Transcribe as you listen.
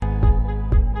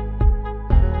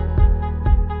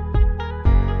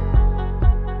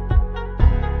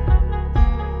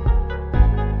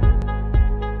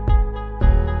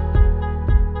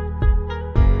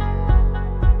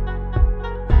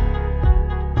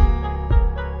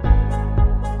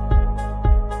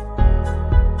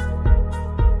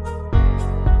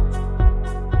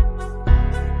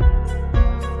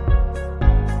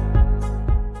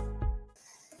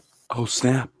Oh,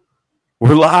 snap.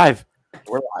 We're live.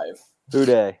 We're live. Who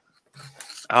day?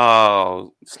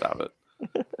 Oh, stop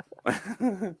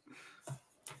it.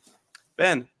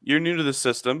 Ben, you're new to the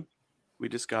system. We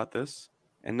just got this,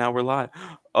 and now we're live.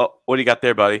 Oh, what do you got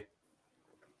there, buddy?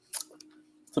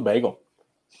 It's a bagel.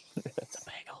 It's a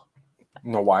bagel.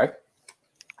 You know why?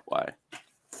 Why?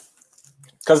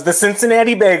 Because the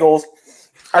Cincinnati Bagels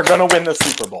are going to win the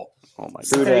Super Bowl. Oh, my God.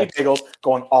 Cincinnati Bagels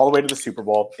going all the way to the Super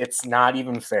Bowl. It's not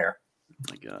even fair.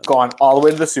 Oh my God. Going all the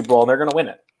way to the Super Bowl, and they're going to win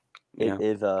it. Yeah. It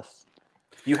is us.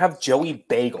 You have Joey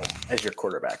Bagel as your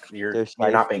quarterback. You're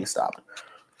not being stopped.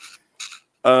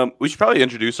 We should probably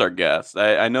introduce our guest.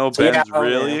 I know Ben's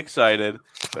really excited,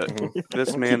 but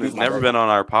this man has never been on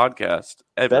our podcast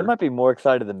ever. Ben might be more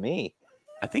excited than me.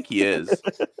 I think he is.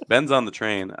 Ben's on the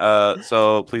train.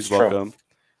 So please welcome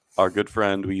our good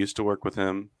friend. We used to work with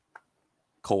him,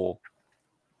 Cole.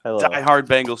 Hello. Die-hard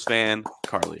Bengals fan,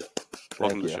 Carly.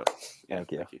 Welcome to the show. Yeah,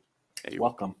 Thank you. Yeah, you're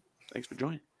Welcome. Thanks for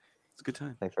joining. It's a good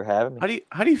time. Thanks for having me.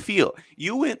 How do you feel?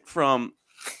 You went from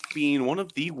being one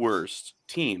of the worst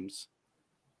teams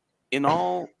in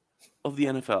all of the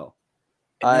NFL.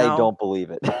 I don't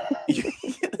believe it.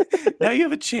 Now you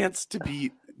have a chance to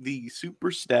be the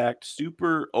super stacked,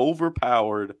 super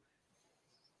overpowered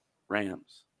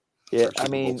Rams. Yeah, for a I Super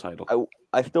Bowl mean, title.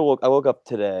 I woke up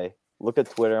today, looked at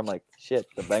Twitter, I'm like, shit,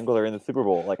 the Bengals are in the Super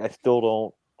Bowl. Like, I still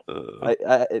don't,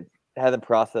 it hasn't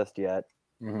processed yet.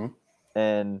 Mm-hmm.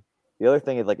 And the other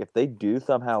thing is, like, if they do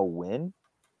somehow win,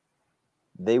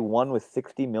 they won with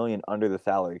 $60 million under the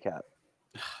salary cap.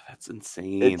 That's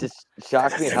insane. It just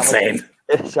shocked me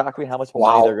how much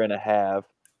money they're going to have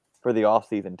for the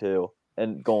offseason, too,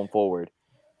 and going forward.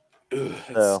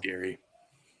 That's scary.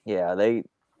 Yeah, they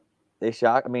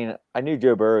shocked. I mean, I knew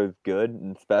Joe Burrow was good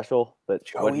and special, but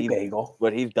what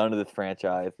he's done to this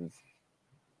franchise is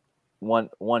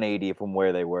 180 from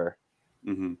where they were.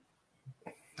 Mm-hmm.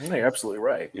 You're absolutely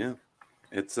right. Yeah.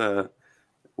 It's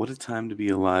what a time to be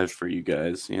alive for you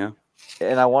guys, yeah.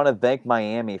 And I want to thank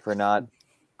Miami for not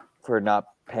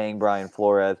paying Brian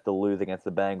Flores to lose against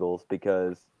the Bengals,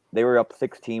 because they were up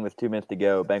 16 with 2 minutes to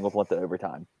go. Bengals went to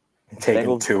overtime.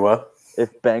 Taking Tua.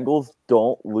 If Bengals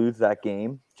don't lose that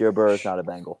game, Joe Burrow's not a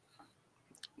Bengal.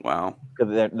 Wow.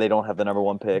 Because they don't have the number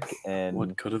one pick. And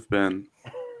what could have been?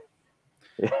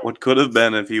 What could have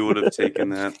been if he would have taken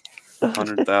that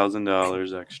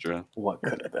 $100,000 extra? What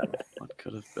could have been? What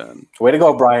could have been? Way to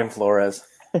go, Brian Flores.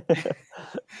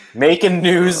 Making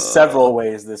news several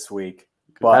ways this week.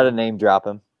 But had to name drop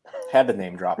him.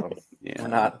 Yeah,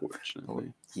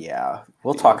 unfortunately. Yeah,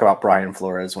 we'll talk about Brian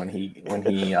Flores when he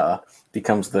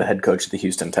becomes the head coach of the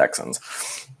Houston Texans.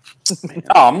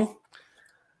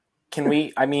 Can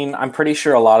we? I mean, I'm pretty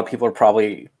sure a lot of people are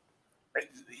probably,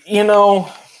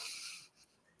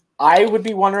 I would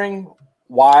be wondering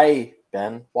why,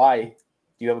 Ben. Why do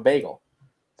you have a bagel?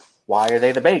 Why are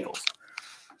they the Bagels?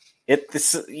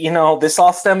 This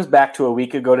all stems back to a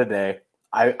week ago today.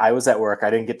 I was at work. I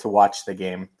didn't get to watch the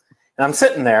game. And I'm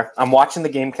sitting there. I'm watching the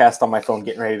game cast on my phone,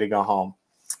 getting ready to go home.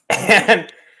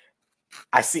 And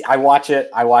I watch it.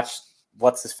 I watch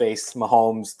what's-his-face,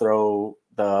 Mahomes throw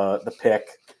the pick.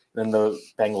 Then the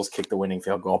Bengals kick the winning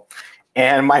field goal.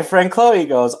 And my friend Chloe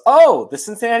goes, "Oh, the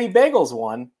Cincinnati Bagels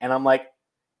won." And I'm like,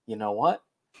 you know what?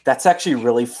 That's actually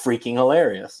really freaking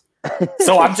hilarious.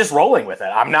 So I'm just rolling with it.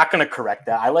 I'm not going to correct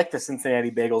that. I like the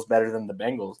Cincinnati Bagels better than the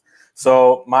Bengals.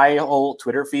 So my whole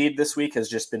Twitter feed this week has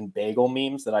just been bagel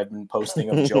memes that I've been posting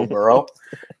of Joe Burrow.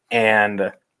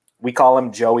 And we call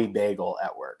him Joey Bagel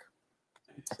at work.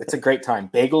 It's a great time.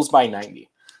 Bagels by 90.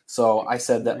 So I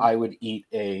said that I would eat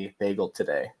a bagel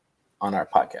today on our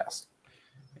podcast.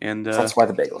 And so that's why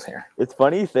the bagel's here. It's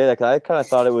funny you say that, because I kind of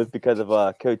thought it was because of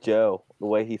Coach Joe. The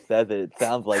way he says it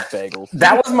sounds like bagels.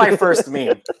 That was my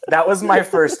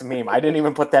first meme. I didn't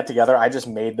even put that together. I just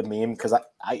made the meme because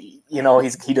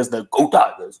he does the go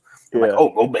Tigers. I'm like, oh,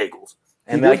 go Bagels.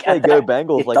 And like go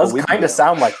Bengals. It does kind of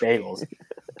sound like bagels.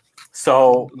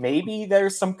 So maybe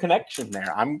there's some connection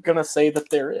there. I'm gonna say that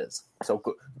there is. So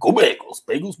go Bagels.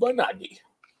 Bagels by 90.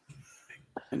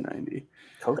 90.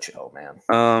 Coach O,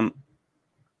 man.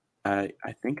 I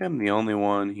think I'm the only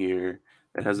one here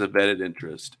that has a vetted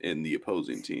interest in the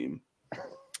opposing team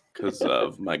because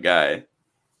of my guy.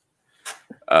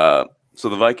 So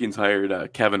the Vikings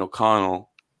hired Kevin O'Connell,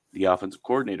 the offensive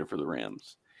coordinator for the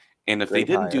Rams. And if they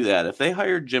didn't do that, if they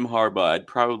hired Jim Harbaugh, I'd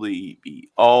probably be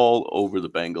all over the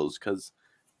Bengals because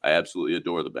I absolutely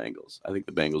adore the Bengals. I think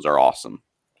the Bengals are awesome.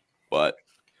 But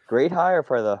great hire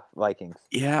for the Vikings.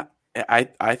 Yeah,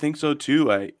 I think so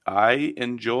too. I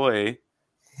enjoy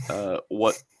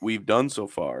what we've done so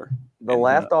far. The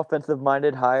last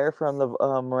offensive-minded hire from the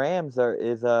Rams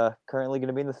is currently going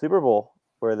to be in the Super Bowl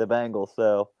for the Bengals.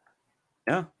 So,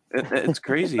 yeah, it's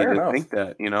crazy to think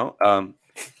that,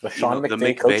 the Sean the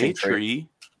McVay tree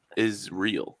is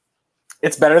real.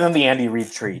 It's better than the Andy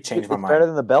Reid tree. Change my mind. It's better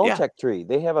than the Belichick tree.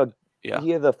 They have he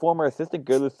has a former assistant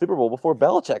go to the Super Bowl before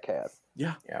Belichick has.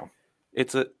 Yeah.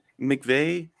 It's a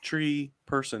McVay tree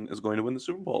person is going to win the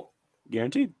Super Bowl,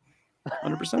 guaranteed,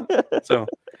 100%. So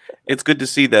it's good to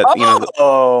see that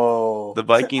the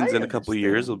Vikings in a couple of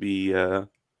years will be in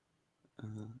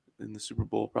the Super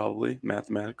Bowl probably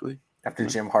mathematically after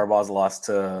Jim Harbaugh's lost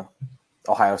to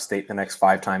Ohio State the next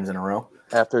 5 times in a row.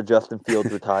 After Justin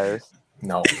Fields retires.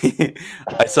 No,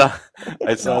 I saw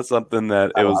something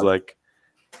that it was like,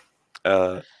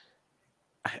 I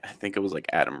think it was like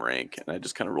Adam Rank, and I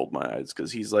just kind of rolled my eyes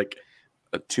because he's like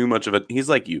he's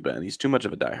like you, Ben. He's too much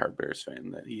of a diehard Bears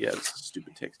fan that he has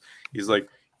stupid takes. He's like,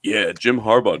 yeah, Jim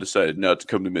Harbaugh decided not to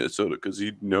come to Minnesota because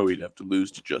he'd know he'd have to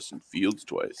lose to Justin Fields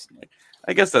twice. And like,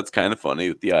 I guess that's kind of funny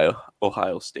with the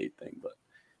Ohio State thing, but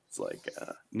it's like,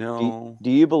 no. Do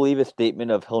you believe a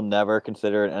statement of he'll never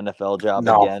consider an NFL job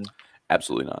again?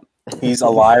 Absolutely not. He's a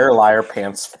liar,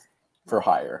 pants for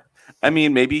hire. I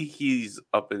mean, maybe he's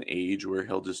up in age where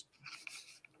he'll just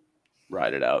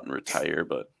ride it out and retire,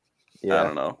 but I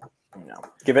don't know. No.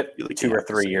 Give it 2 or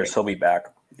 3 years. He'll be back.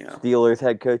 Yeah. Steelers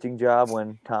head coaching job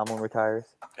when Tomlin retires.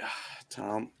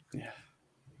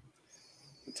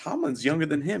 Tomlin's younger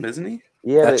than him, isn't he?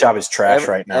 Yeah, that job is trash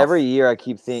right now. Every year I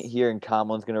keep hearing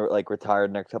Tomlin's going to retire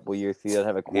the next couple of years. He doesn't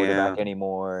have a quarterback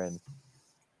anymore, and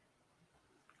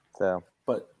so.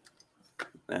 But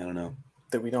I don't know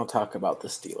that we don't talk about the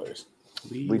Steelers.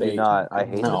 We do not. I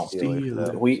hate the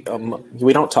Steelers. So.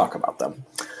 We don't talk about them.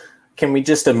 Can we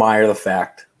just admire the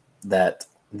fact that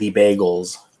the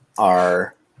Bagels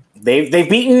they've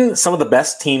beaten some of the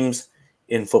best teams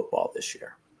in football this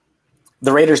year.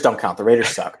 The Raiders don't count. The Raiders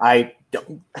suck.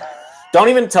 Don't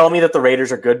even tell me that the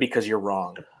Raiders are good because you're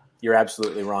wrong. You're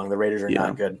absolutely wrong. The Raiders are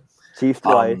not good. Chiefs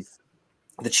twice.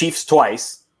 The Chiefs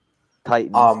twice.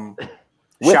 Titans.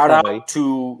 Shout out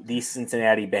to the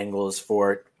Cincinnati Bengals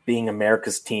for being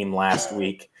America's team last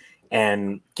week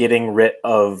and getting rid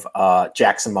of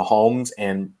Jackson Mahomes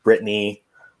and Brittany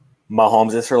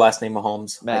Mahomes. Is her last name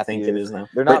Mahomes? Matthews. I think it is now.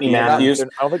 They're not Brittany Matthews. I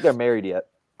don't think they're married yet.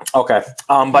 Okay.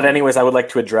 But anyways, I would like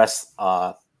to address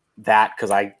that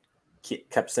because I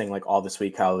kept saying like all this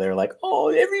week how they're like, oh,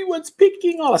 everyone's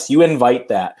picking on us. You invite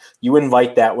that. You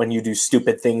invite that when you do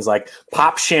stupid things like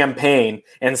pop champagne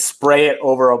and spray it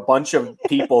over a bunch of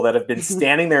people that have been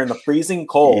standing there in the freezing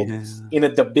cold in a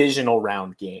divisional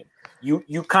round game.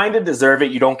 You kind of deserve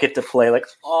it. You don't get to play like,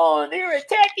 oh, they're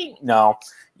attacking. No,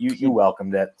 you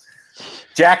welcomed it.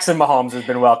 Jackson Mahomes has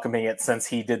been welcoming it since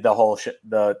he did the whole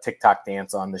the TikTok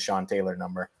dance on the Sean Taylor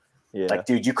number. Yeah. Like,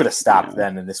 dude, you could have stopped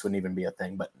then and this wouldn't even be a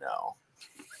thing, but no.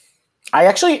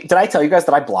 Did I tell you guys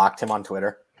that I blocked him on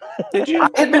Twitter? Did you? I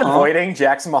had been avoiding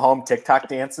Jackson Mahomes TikTok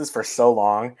dances for so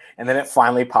long, and then it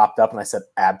finally popped up, and I said,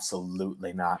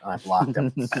 absolutely not, and I blocked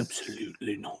him.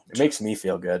 Absolutely not. It makes me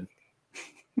feel good.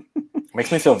 It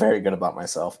makes me feel very good about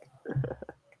myself.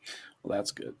 Well,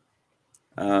 that's good.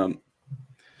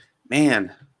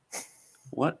 Man,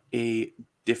 what a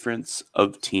difference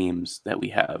of teams that we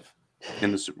have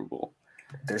in the Super Bowl.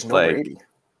 There's no Brady.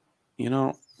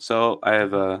 So I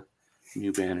have a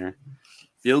new banner.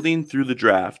 Building through the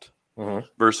draft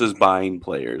versus buying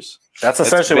players. That's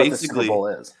essentially what the Super Bowl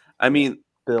is. I mean,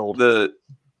 build. The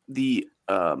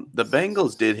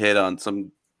Bengals did hit on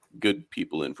some good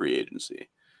people in free agency.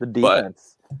 The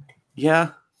defense.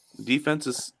 The defense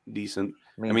is decent.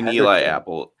 I mean Hendrickson. Eli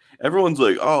Apple. Everyone's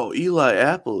like, oh, Eli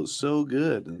Apple is so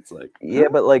good. And it's like, yeah,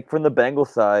 but like from the Bengals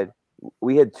side,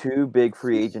 we had 2 big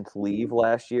free agents leave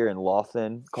last year, and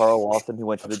Carl Lawson, who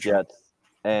went to the Jets,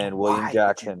 and William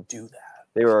Jackson. Did you do that?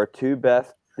 They were our 2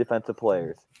 best defensive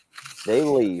players. They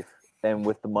leave, and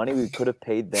with the money we could have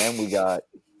paid them, we got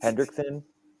Hendrickson,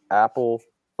 Apple,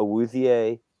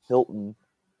 Awuzie, Hilton,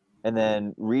 and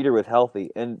then Reeder was healthy.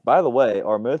 And by the way,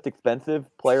 our most expensive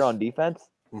player on defense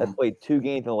has played 2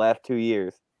 games in the last 2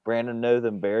 years. Brandon knows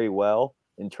him very well,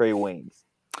 and Trey Waynes.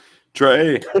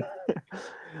 Trey.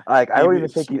 I don't even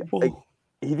think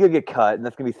he's gonna get cut, and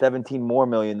that's gonna be $17 more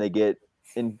million they get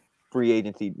in free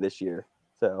agency this year.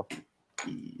 So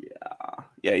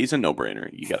yeah, he's a no-brainer.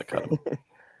 You gotta cut him.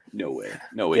 No way.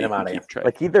 Get him out of here. Trey.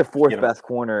 Like he's their 4th best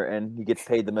corner, and he gets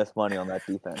paid the most money on that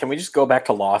defense. Can we just go back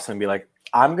to Lawson and be like,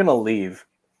 I'm gonna leave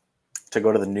to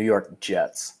go to the New York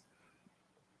Jets?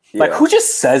 Yeah. Like, who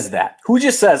just says that? Who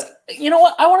just says, you know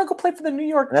what? I want to go play for the New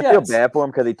York Jets. I feel bad for him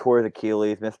because he tore his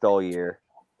Achilles, missed all year.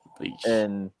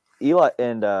 And Eli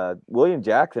and William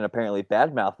Jackson apparently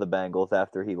badmouthed the Bengals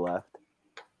after he left.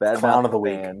 Clown of the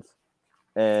week.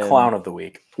 And Clown of the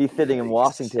week. He's sitting in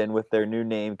Washington with their new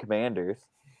name, Commanders.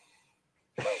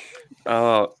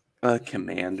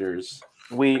 Commanders.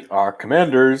 We are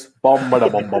Commanders. Bum,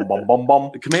 bum, bum, bum, bum, bum,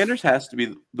 bum. The Commanders has to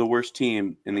be the worst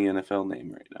team in the NFL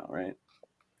name right now, right?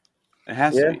 It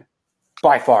has to be.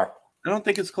 By far. I don't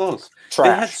think it's close. Trash.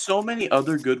 They had so many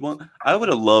other good ones. I would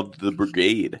have loved the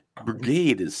Brigade.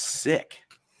 Brigade is sick.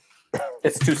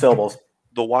 It's 2 syllables.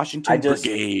 The Washington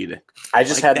Brigade. I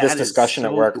just had this discussion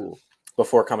at work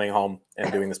before coming home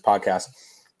and doing this podcast.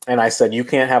 And I said, you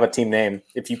can't have a team name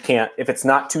if it's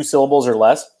not 2 syllables or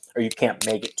less, or you can't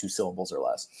make it 2 syllables or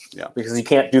less. Yeah. Because you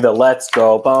can't do the let's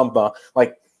go, bum, bum.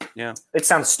 Like, yeah. It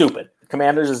sounds stupid.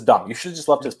 Commanders is dumb. You should have just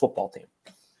left his football team.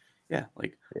 Yeah,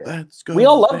 let's go. We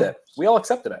all loved it. We all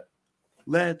accepted it.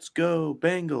 Let's go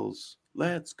Bengals.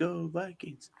 Let's go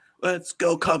Vikings. Let's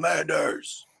go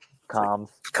Commanders.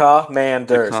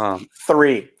 Commanders.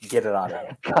 3. Get it out of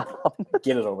here.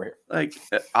 Get it over here. Like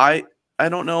I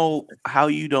don't know how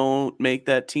you don't make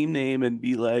that team name and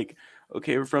be like,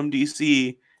 okay, we're from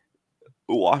DC,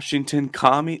 Washington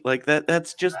Commie. Like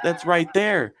that's right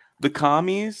there. The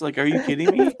commies. Like, are you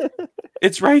kidding me?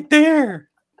 It's right there.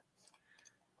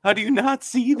 How do you not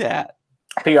see that?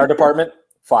 PR department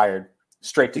fired.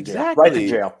 Straight to jail. Exactly. Right to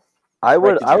jail. I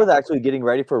was actually getting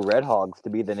ready for Red Hogs to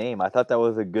be the name. I thought that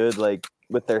was a good, like,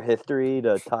 with their history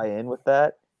to tie in with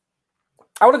that.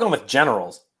 I would have gone with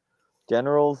Generals.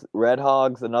 Generals, Red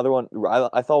Hogs, another one.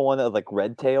 I saw one that was like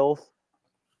Red Tails.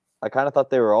 I kind of thought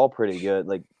they were all pretty good,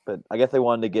 like, but I guess they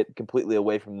wanted to get completely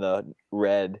away from the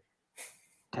red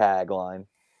tagline.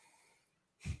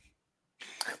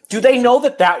 Do they know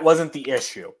that wasn't the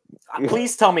issue?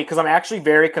 Please tell me, because I'm actually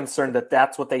very concerned that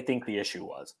that's what they think the issue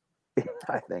was.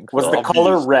 I think so. Was the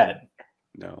color red?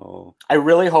 No. I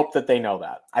really hope that they know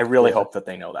that. hope that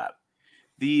they know that.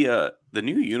 The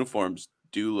new uniforms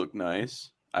do look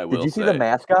nice. I will. Did you see say. the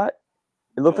mascot?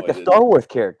 It looks like a Star Wars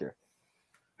character.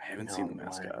 I haven't seen the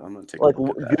mascot. I'm gonna take like a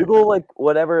look at that. Google like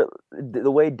whatever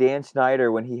the way Dan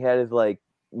Snyder when he had his like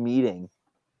meeting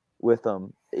with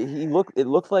them. It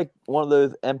looks like one of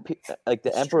those like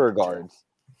the Emperor guards.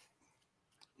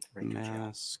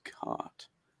 Mascot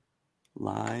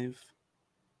live.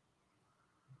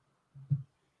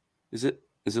 Is it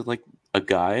like a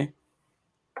guy?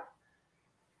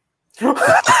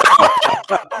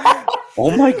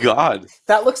 Oh my god.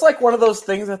 That looks like one of those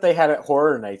things that they had at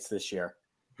Horror Nights this year.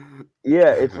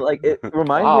 Yeah, it's like it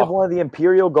reminds me of one of the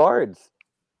Imperial Guards.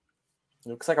 It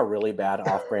looks like a really bad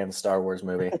off-brand Star Wars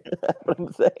movie. That's what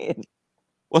I'm saying.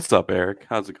 What's up, Eric?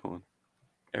 How's it going?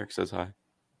 Eric says hi.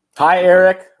 Hi,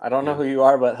 Eric. I don't know who you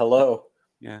are, but hello.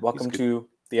 Yeah. Welcome to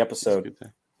the episode.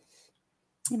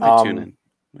 He might tune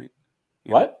in.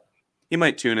 What? He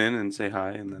might tune in and say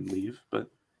hi and then leave, but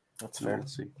that's fair.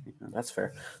 Let's see. Yeah. That's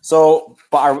fair. So,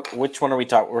 which one are we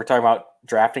talking? We're talking about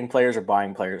drafting players or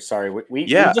buying players? Sorry, we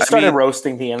just started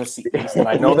roasting the NFC East, and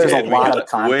I know there's a lot of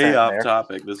content way off there.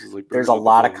 Topic. This is like there's a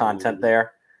lot of content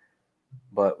there,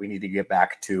 but we need to get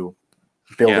back to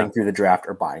building through the draft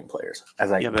or buying players.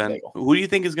 Ben, who do you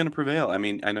think is going to prevail? I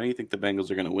mean, I know you think the Bengals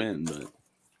are going to win, but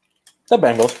the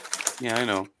Bengals. Yeah, I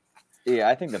know. Yeah,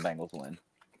 I think the Bengals win.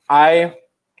 I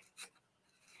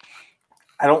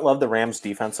don't love the Rams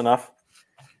defense enough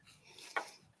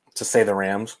to say the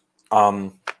Rams.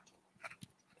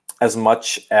 As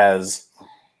much as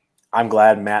I'm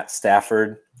glad Matt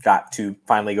Stafford got to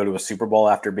finally go to a Super Bowl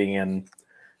after being in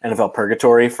NFL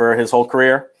purgatory for his whole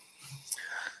career.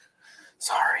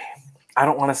 Sorry. I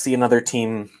don't want to see another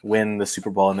team win the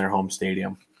Super Bowl in their home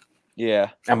stadium.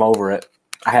 Yeah. I'm over it.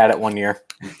 I had it one year.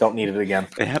 Don't need it again.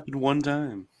 It happened one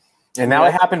time. And now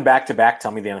it happened back to back.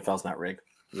 Tell me the NFL's not rigged.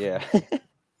 Yeah.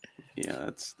 Yeah,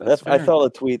 that's I saw a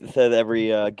tweet that said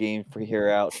every game for here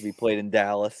out should be played in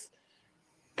Dallas.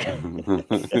 Yeah,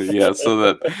 so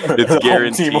that it's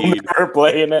guaranteed. Team will never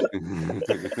play in it.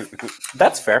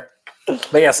 That's fair.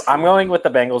 But yes, I'm going with the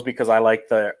Bengals because I like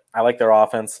their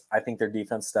offense. I think their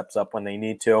defense steps up when they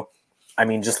need to. I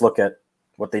mean, just look at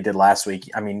what they did last week.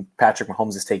 I mean, Patrick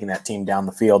Mahomes is taking that team down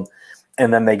the field,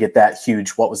 and then they get that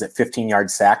huge, 15-yard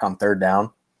sack on third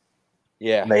down.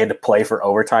 Yeah. They had to play for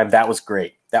overtime. That was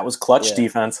great. That was clutch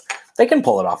defense. They can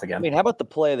pull it off again. I mean, how about the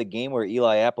play of the game where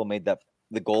Eli Apple made the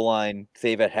goal line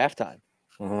save at halftime?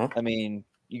 Mm-hmm. I mean,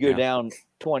 you go down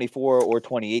 24 or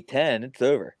 28-10, it's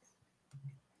over.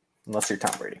 Unless you're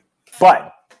Tom Brady.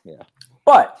 But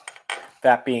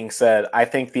that being said, I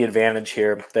think the advantage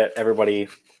here that everybody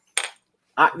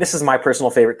this is my personal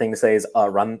favorite thing to say is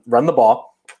run the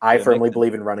ball. I firmly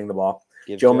believe in running the ball.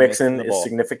 Joe Mixon is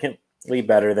significant.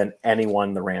 better than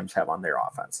anyone the Rams have on their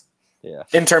offense. Yeah.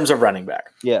 In terms of running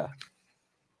back. Yeah.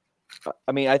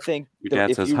 I mean, I think Your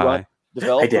dad if says you hi.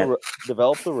 develop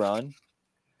the run,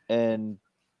 and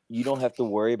you don't have to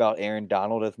worry about Aaron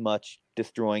Donald as much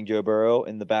destroying Joe Burrow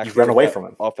in the back. You run away from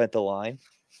him. Offensive line.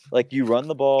 Like, you run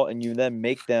the ball and you then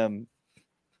make them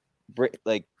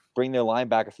bring their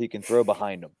linebacker so you can throw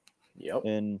behind them. Yep.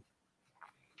 And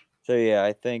so, yeah,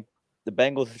 I think the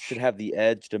Bengals should have the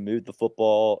edge to move the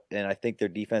football, and I think their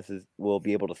defenses will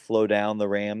be able to slow down the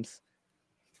Rams.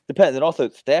 Depends. And also,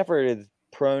 Stafford is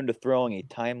prone to throwing a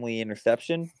timely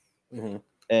interception. Mm-hmm.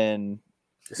 And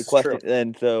the question,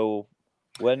 and so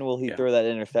when will he throw that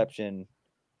interception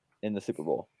in the Super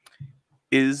Bowl?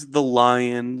 Is the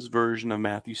Lions version of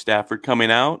Matthew Stafford coming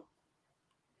out?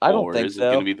 I don't think so. Or is it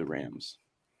so. going to be the Rams?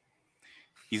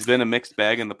 He's been a mixed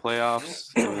bag in the playoffs.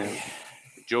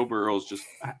 Joe Burrow's just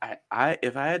I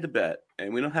if I had to bet,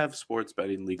 and we don't have sports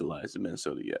betting legalized in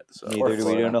Minnesota yet. So neither do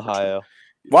we in Ohio.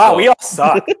 Wow, we all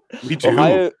suck. We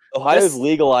do. Ohio's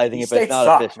legalizing it, but it's not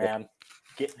suck, official. Man.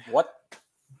 What?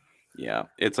 Yeah,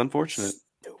 it's unfortunate.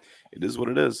 It is what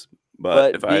it is.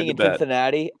 But if I had being to in bet,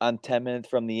 Cincinnati, I'm 10 minutes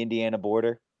from the Indiana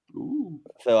border. Ooh.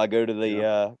 So I go to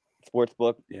the sports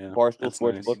book, Barstool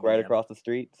Sports Book, right across the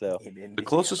street. So the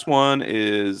closest one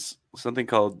is something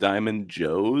called Diamond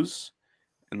Joe's,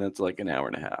 and that's like an hour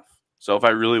and a half. So if I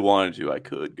really wanted to, I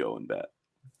could go and bet.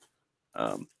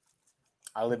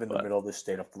 I live in the middle of the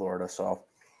state of Florida, so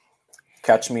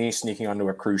catch me sneaking onto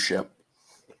a cruise ship.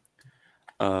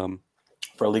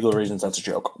 For legal reasons, that's a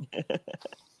joke.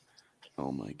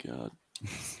 Oh my god!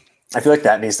 I feel like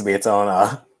that needs to be its own.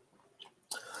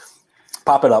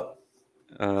 Pop it up.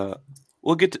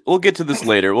 We'll get to this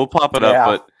later. We'll pop it up,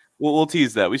 but we'll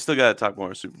tease that. We still got to talk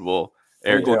more Super Bowl.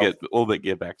 Eric, we'll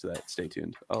get back to that. Stay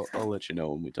tuned. I'll let you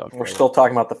know when we talk. We're still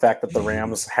talking about the fact that the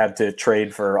Rams had to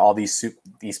trade for all these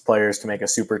players to make a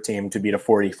super team to beat a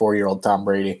 44-year-old Tom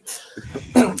Brady.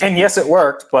 And yes, it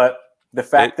worked, but the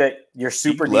fact that your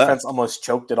super defense almost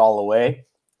choked it all away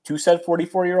to said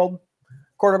 44-year-old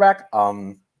quarterback,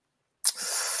 I'm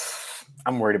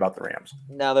worried about the Rams.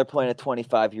 Now they're playing a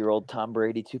 25-year-old Tom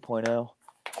Brady 2.0.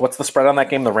 What's the spread on that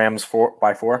game? The Rams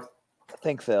 4-4? I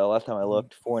think so. Last time I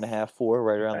looked, 4.5, 4,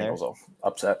 right around Bengals there.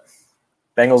 Upset.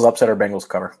 Bengals upset or Bengals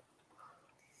cover?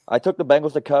 I took the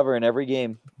Bengals to cover in every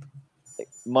game.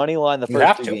 Money line the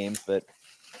first 2 games, but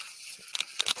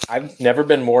I've never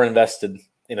been more invested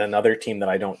in another team that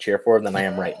I don't cheer for than I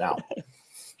am right now.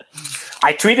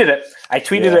 I tweeted it.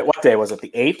 It. What day was it?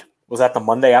 The 8th? Was that the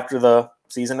Monday after the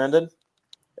season ended?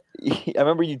 I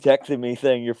remember you texted me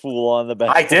saying you're full on the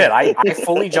Bengals. I did. I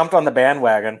fully jumped on the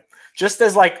bandwagon just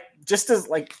as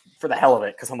for the hell of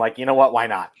it, because I'm like, you know what? Why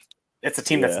not? It's a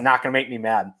team that's not going to make me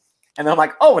mad. And then I'm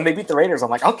like, oh, when they beat the Raiders, I'm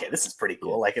like, okay, this is pretty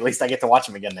cool. Like, at least I get to watch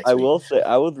them again next week. I will say,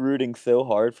 I was rooting so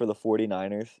hard for the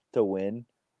 49ers to win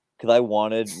because I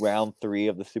wanted round 3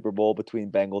 of the Super Bowl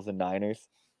between Bengals and Niners.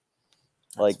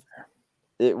 That's fair.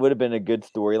 It would have been a good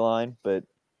storyline, but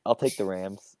I'll take the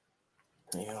Rams.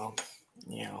 You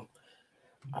know,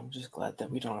 I'm just glad that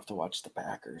we don't have to watch the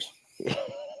Packers.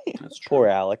 That's true. Poor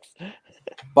Alex.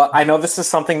 But I know this is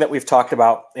something that we've talked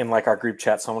about in like our group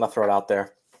chat, so I'm going to throw it out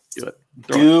there. Do it.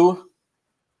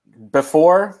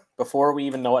 Before we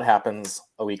even know what happens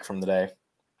a week from today,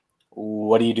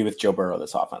 what do you do with Joe Burrow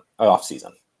this off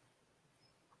season?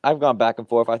 I've gone back and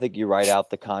forth. I think you write out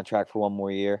the contract for one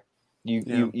more year.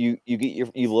 You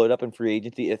load up in free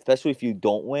agency, especially if you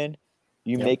don't win.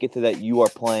 You make it so that you are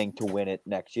playing to win it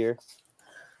next year.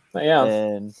 Yeah,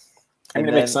 and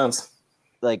it makes sense.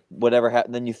 Like whatever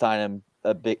happens, then you sign him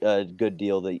a good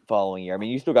deal the following year. I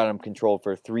mean, you still got him controlled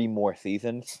for 3 more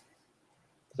seasons.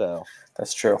 So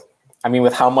that's true. I mean,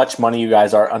 with how much money you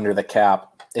guys are under the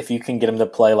cap, if you can get him to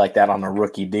play like that on a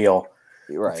rookie deal,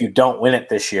 if you don't win it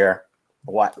this year,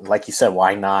 like you said,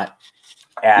 why not?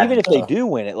 Even if they do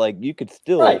win it, like you could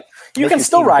still you can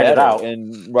still ride it out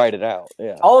and ride it out.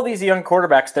 Yeah. All of these young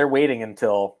quarterbacks, they're waiting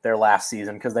until their last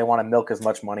season because they want to milk as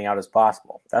much money out as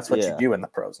possible. That's what you do in the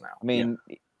pros now. I mean,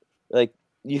 like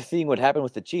you've seen what happened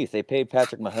with the Chiefs. They paid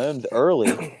Patrick Mahomes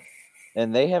early,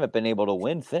 and they haven't been able to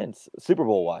win since Super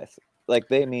Bowl wise. Like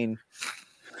they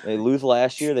lose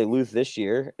last year, they lose this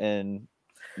year, and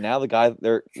now the guys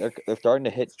they're starting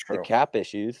to hit the cap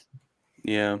issues.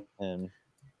 Yeah.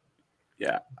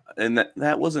 And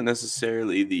that wasn't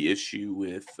necessarily the issue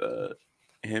with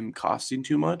him costing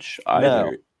too much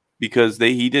either, because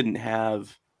he didn't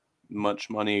have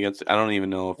much money against. I don't even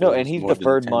know if and he's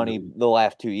deferred money the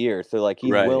last 2 years, so like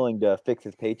he's willing to fix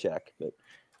his paycheck. But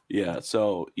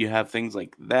so you have things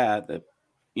like that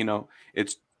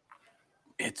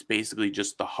it's basically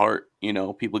just the heart.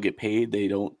 People get paid. They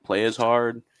don't play as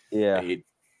hard. Yeah. They,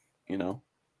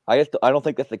 I don't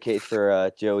think that's the case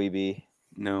for Joey B.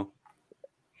 No.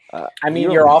 I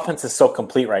mean, your offense is so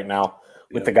complete right now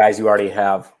with the guys you already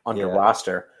have on your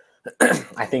roster.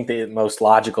 I think the most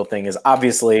logical thing is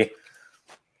obviously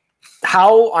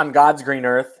how on God's green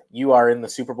earth you are in the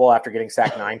Super Bowl after getting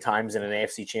sacked 9 times in an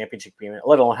AFC Championship game,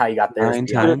 let alone how you got there. 9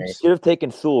 times. You should have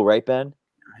taken Sewell, right, Ben?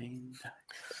 9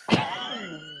 times.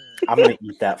 I'm going to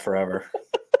eat that forever.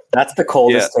 That's the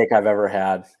coldest take I've ever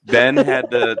had. Ben had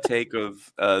the take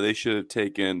of they should have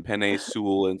taken Penei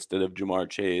Sewell instead of Jamar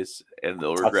Chase, and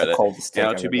they'll regret it.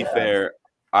 Now, to be fair,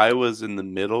 I was in the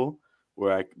middle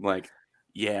where I'm like,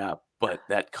 yeah, but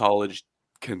that college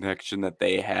connection that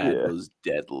they had was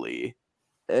deadly.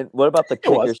 And what about the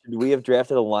kicker? Should we have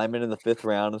drafted a lineman in the 5th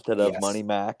round instead of Money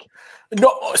Mac?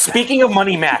 No, speaking of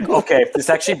Money Mac, okay, this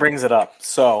actually brings it up.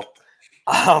 So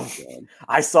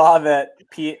I saw that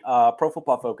Pro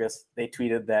Football Focus, they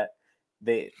tweeted that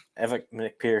Evan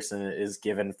McPherson is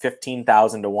given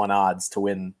 15,000 to 1 odds to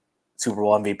win Super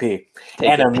Bowl MVP.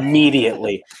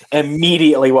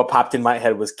 Immediately what popped in my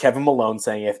head was Kevin Malone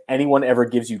saying, if anyone ever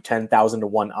gives you 10,000 to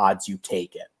 1 odds, you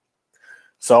take it.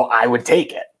 So I would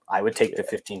take it. I would take the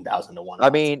 15,000 to 1 odds. I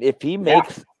mean, if he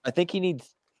makes, I think he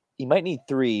might need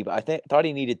 3, but I thought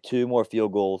he needed 2 more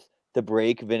field goals to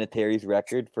break Vinatieri's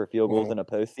record for field goals in a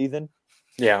postseason.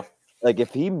 Yeah. Like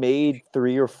if he made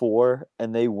 3 or 4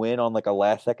 and they win on like a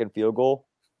last second field goal,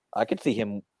 I could see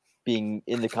him being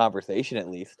in the conversation at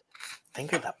least.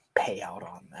 Think of the payout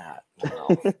on that.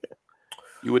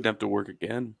 You wouldn't have to work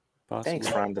again. Possibly.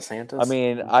 Thanks, Ron DeSantis. I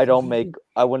mean,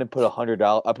 I wouldn't put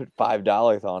 $100. I put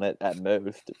 $5 on it at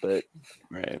most, but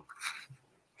right.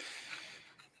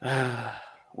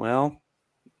 Well,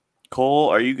 Cole,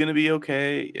 are you going to be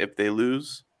okay if they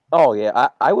lose? Oh yeah,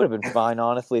 I would have been fine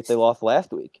honestly if they lost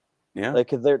last week. Yeah, like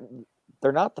because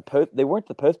they're not they weren't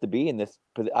supposed to be in this.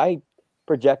 I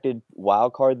projected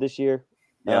wild card this year.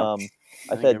 Yeah,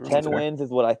 I said 10 wins is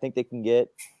what I think they can get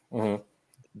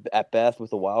at best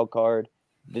with a wild card.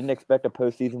 Didn't expect a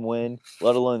postseason win,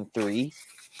 let alone 3.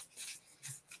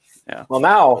 Yeah. Well,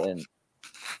 now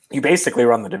you basically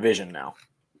run the division now.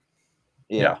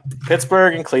 Yeah.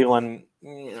 Pittsburgh and Cleveland.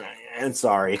 And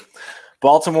sorry,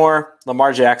 Baltimore.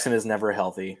 Lamar Jackson is never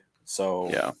healthy.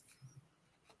 So yeah.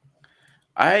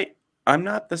 I'm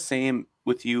not the same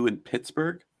with you in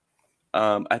Pittsburgh.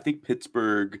 I think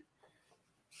Pittsburgh.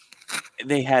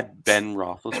 They had Ben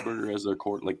Roethlisberger as their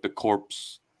the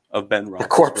corpse of Ben Roethlisberger. The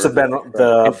corpse of Ben,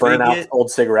 the burnout old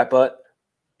cigarette butt.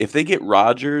 If they get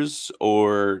Rodgers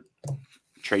or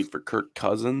trade for Kirk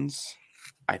Cousins,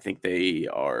 I think they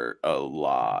are a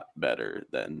lot better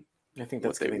than I think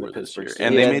that's going to be the this year. Pittsburgh.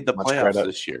 And they made the playoffs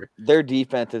this year. Their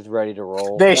defense is ready to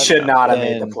roll. They should not have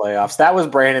made the playoffs. That was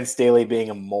Brandon Staley being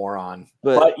a moron.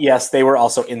 But yes, they were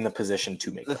also in the position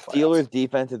to make the playoffs. The Steelers'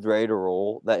 defense is ready to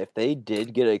roll. That if they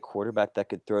did get a quarterback that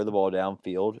could throw the ball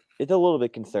downfield, it's a little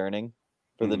bit concerning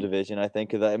for the division, I think.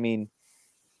 Because, I mean,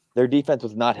 their defense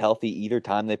was not healthy either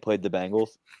time they played the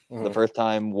Bengals. The first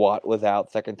time Watt was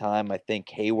out. Second time, I think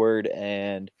Hayward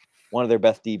and one of their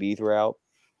best DBs were out.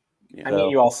 Yeah. I mean,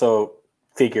 you also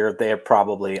figure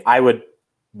I would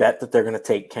bet that they're going to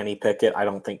take Kenny Pickett. I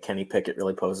don't think Kenny Pickett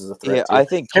really poses a threat. Yeah, I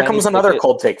think here comes another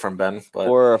cold take from Ben.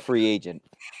 Or a free agent.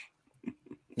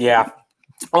 Yeah.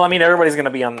 Well, I mean, everybody's going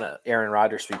to be on the Aaron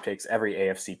Rodgers sweepstakes, every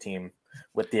AFC team,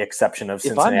 with the exception of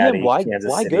Cincinnati. If I'm him, why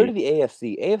City. Go to the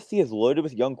AFC? AFC is loaded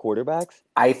with young quarterbacks.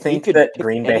 I think that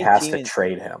Green Bay has to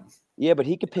trade him. Yeah, but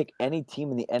he could pick any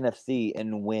team in the NFC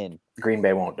and win. Green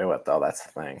Bay won't do it, though. That's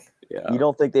the thing. Yeah. You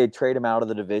don't think they'd trade him out of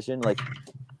the division? Like,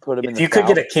 put him in the If you could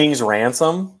get a king's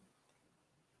ransom,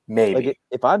 maybe. Like,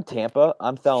 if I'm Tampa,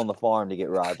 I'm selling the farm to get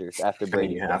Rodgers after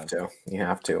Brady. You have to. You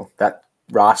have to. That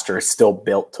roster is still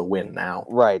built to win now.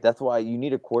 Right. That's why you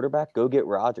need a quarterback. Go get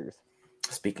Rodgers.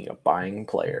 Speaking of buying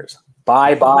players.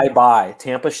 Buy.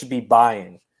 Tampa should be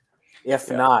buying.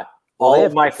 If not, all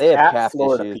of my fat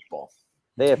Florida people.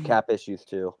 They have cap issues,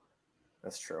 too.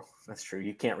 That's true.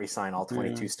 You can't re-sign all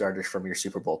 22 starters from your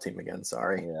Super Bowl team again.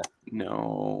 Sorry. Yeah.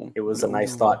 No. It was a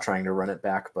nice thought trying to run it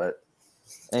back, but.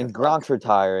 And Gronk's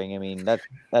retiring. I mean,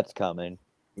 that's coming.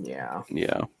 Yeah.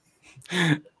 Yeah.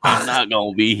 I'm not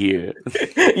going to be here.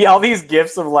 Yeah, all these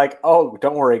gifts of like, oh,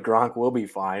 don't worry, Gronk will be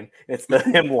fine. It's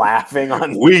him laughing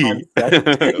on.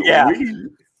 Yeah.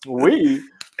 We.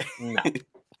 No.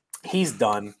 He's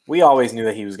done. We always knew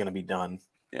that he was going to be done.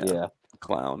 Yeah.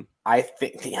 Clown. I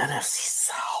think the NFC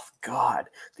South, God,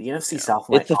 the NFC South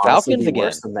might it's the Falcons be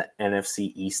worse than the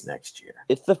NFC East next year.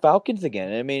 It's the Falcons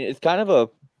again. I mean, it's kind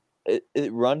of it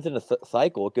runs in a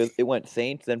cycle because it went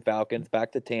Saints, then Falcons,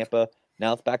 back to Tampa,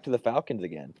 Now it's back to the Falcons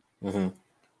again. Mm-hmm.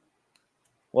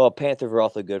 Well, Panthers were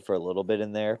also good for a little bit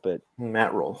in there, but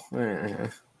Matt Rule.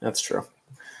 That's true.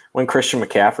 When Christian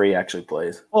McCaffrey actually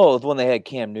plays. well, it was when they had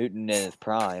Cam Newton in his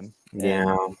prime.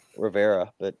 Yeah.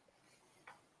 Rivera, but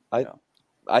I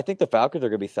think the Falcons are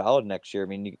going to be solid next year. I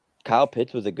mean, Kyle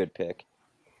Pitts was a good pick.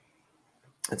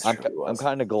 I'm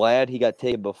kind of glad he got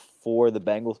taken before the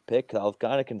Bengals pick because I was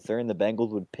kind of concerned the Bengals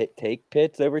would take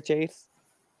Pitts over Chase.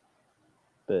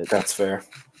 But that's fair.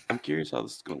 I'm curious how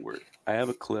this is going to work. I have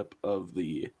a clip of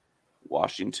the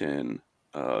Washington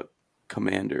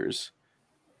Commanders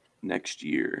next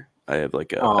year. I have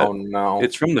like no!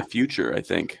 It's from the future, I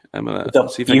think. I'm gonna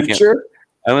see if future?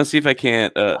 I'm gonna see if I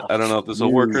can't. I don't know if this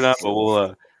will work or not, but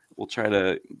we'll try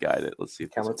to guide it. Let's see.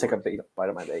 I'm gonna take a bite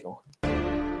of my bagel.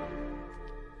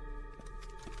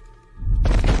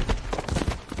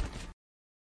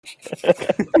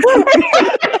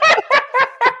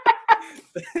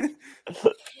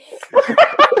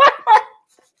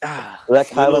 That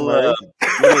Kyler Murray?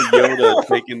 Little Yoda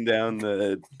taking down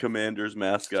the Commanders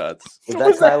mascots.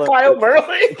 Was that Kyler Murray?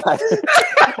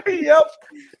 Yep.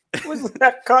 Was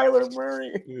that Kyler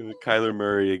Murray? Kyler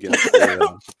Murray against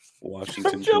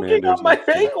Washington Commanders. On my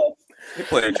bagel. They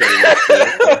play each other next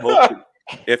year.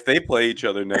 If they play each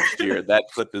other next year, that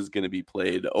clip is going to be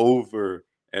played over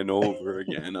and over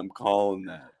again. I'm calling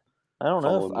that. I don't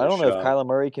know if Kyler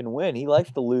Murray can win. He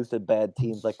likes to lose to bad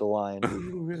teams like the Lions.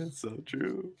 That's so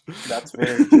true. That's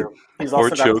very true. He's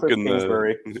also got Cliff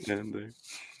Kingsbury.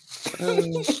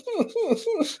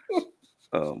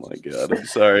 Oh my God! I'm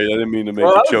sorry. I didn't mean to make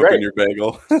you choke on your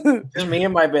bagel. Just me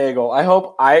and my bagel. I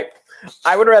hope I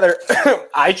would rather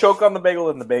I choke on the bagel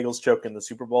than the bagels choke in the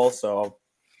Super Bowl. So,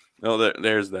 no,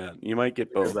 there's that. You might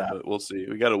get both, but we'll see.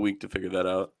 We got a week to figure that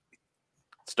out.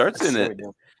 Starts in it.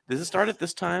 Does it start at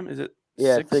this time? Is it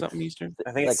 6 something Eastern?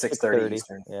 I think it's 6:30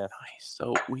 Eastern. Yeah. Nice.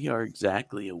 So we are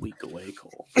exactly a week away,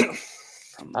 Cole.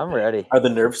 I'm ready. Are the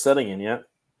nerves setting in yet?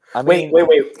 Wait.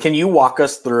 Can you walk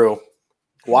us through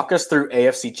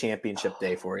AFC Championship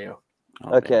Day for you?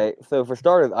 Okay, so for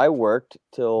starters, I worked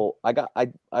till I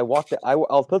walked. I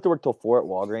was supposed to work till 4 at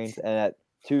Walgreens, and at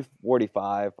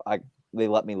 2:45, they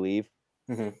let me leave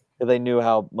because they knew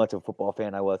how much of a football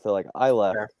fan I was. So I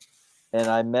left. Sure. And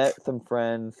I met some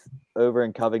friends over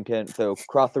in Covington, so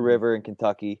across the river in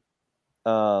Kentucky,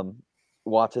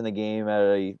 watching the game at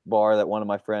a bar that one of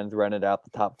my friends rented out the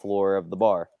top floor of the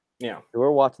bar. Yeah. So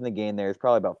we're watching the game there. There's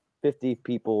probably about 50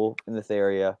 people in this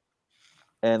area.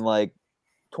 And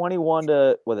 21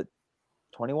 to, was it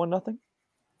 21-0?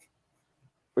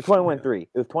 Or 21-3. It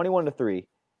was 21-3.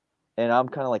 And I'm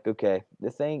kind of like, okay,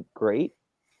 this ain't great.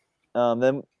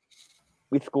 Then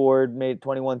we scored, made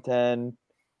 21-10.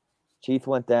 Chiefs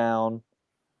went down,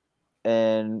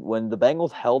 and when the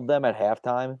Bengals held them at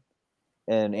halftime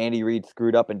and Andy Reid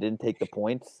screwed up and didn't take the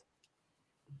points,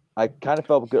 I kind of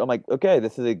felt good. I'm like, okay,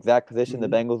 this is the exact position the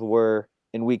Bengals were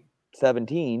in week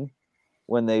 17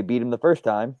 when they beat them the first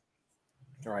time.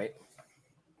 Right.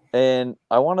 And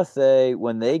I want to say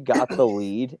when they got the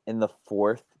lead in the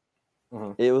fourth,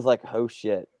 it was like, oh,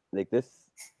 shit.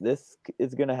 This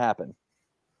is going to happen.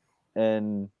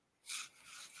 And,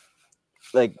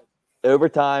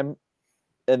 overtime,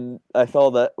 and I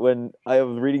saw that when I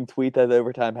was reading tweets as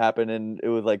overtime happened, and it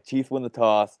was like Chiefs win the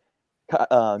toss.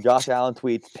 Josh Allen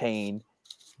tweets pain.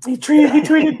 He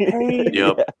tweeted pain.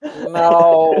 Yep.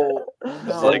 No.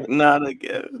 It's not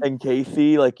again. And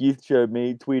Casey, you showed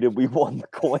me, tweeted, "We won the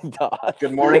coin toss."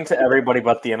 Good morning to everybody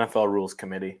but the NFL Rules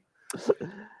Committee.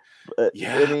 But,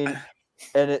 yeah. I mean,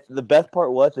 and the best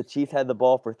part was the Chiefs had the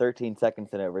ball for 13 seconds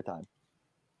in overtime.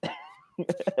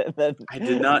 I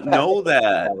did not know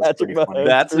that.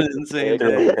 That's an insane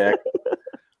pick.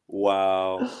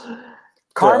 Wow.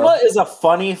 Karma is a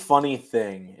funny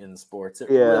thing in sports. It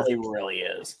really, really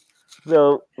is.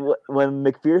 So when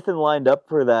McPherson lined up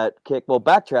for that kick,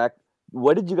 backtrack.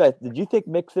 What did you think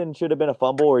Mixon should have been a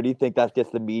fumble, or do you think that's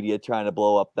just the media trying to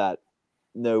blow up that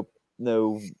no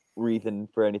reason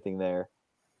for anything there?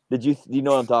 Do you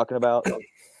know what I'm talking about?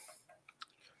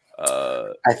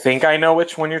 I think I know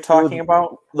which one you're talking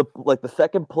about. The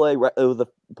second play, it was the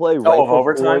play right before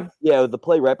overtime. Yeah, it was the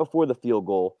play right before the field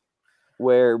goal,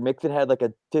 where Mixon had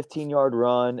a 15-yard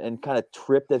run and kind of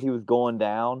tripped as he was going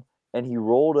down, and he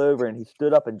rolled over and he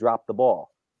stood up and dropped the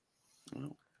ball.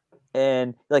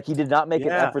 And he did not make an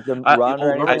effort to run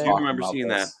or anything. I do remember seeing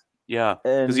that. Yeah,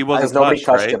 because he wasn't nobody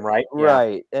touched right? him, right?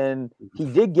 Right, and he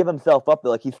did give himself up.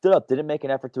 He stood up, didn't make an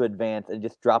effort to advance, and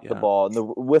just dropped the ball, and the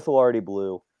whistle already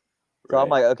blew. So I'm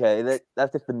like, okay,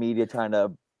 that's just the media trying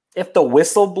to. If the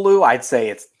whistle blew, I'd say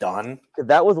it's done.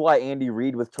 That was why Andy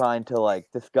Reid was trying to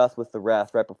discuss with the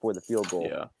refs right before the field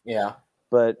goal. Yeah.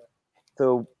 But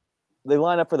so they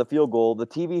line up for the field goal. The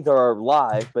TVs are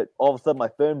live, but all of a sudden my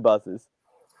phone buzzes.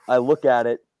 I look at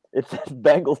it. It says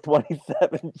Bengals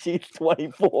 27, Chiefs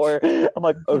 24. I'm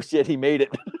like, oh shit, he made it.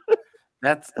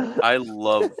 I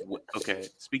love. Okay,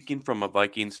 speaking from a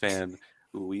Vikings fan,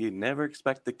 who we never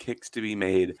expect the kicks to be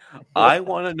made. I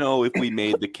want to know if we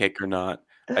made the kick or not.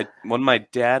 When my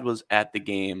dad was at the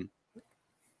game,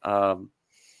 I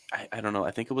don't know.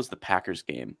 I think it was the Packers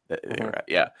game that they were at.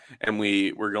 Yeah, and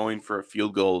we were going for a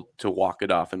field goal to walk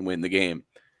it off and win the game.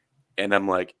 And I'm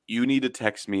like, you need to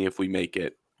text me if we make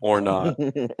it or not.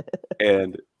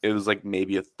 And it was like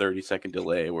maybe a 30-second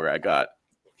delay where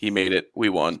he made it. We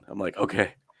won. I'm like,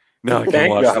 okay, now I can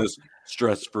watch this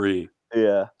stress free.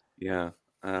 Yeah. Yeah.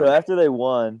 So after they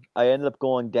won, I ended up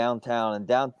going downtown,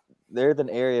 and there's an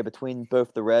area between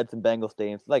both the Reds and Bengals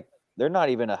stadiums. Like, they're not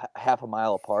even a half a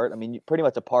mile apart. I mean, pretty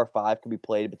much a par 5 can be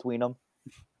played between them.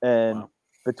 And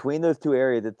between those two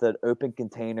areas, it's an open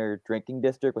container drinking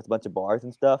district with a bunch of bars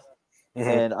and stuff.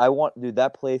 And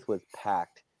that place was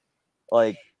packed.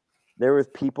 Like, there was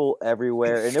people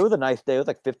everywhere, and it was a nice day. It was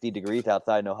like 50 degrees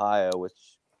outside in Ohio, which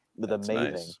was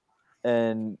amazing. Nice.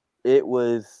 And it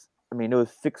was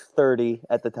 6:30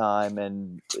 at the time,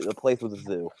 and the place was a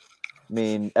zoo. I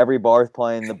mean, every bar is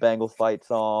playing the Bengals fight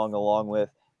song along with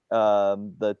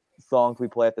the songs we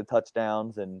play at the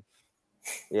touchdowns, and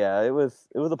yeah, it was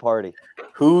a party.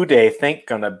 Who they think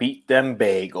gonna beat them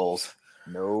bagels?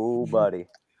 Nobody.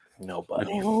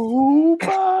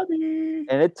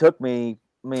 And it took me,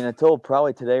 until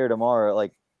probably today or tomorrow.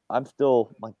 Like, I'm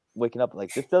still like waking up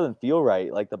like, this doesn't feel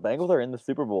right. Like, the Bengals are in the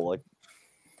Super Bowl. Like,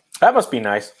 that must be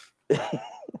nice.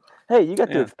 Hey, you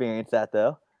got to experience that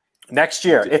though. Next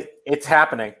year, it's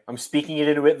happening. I'm speaking it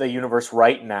into the universe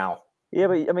right now. Yeah,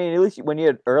 but I mean, at least when you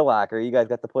had Urlacher, you guys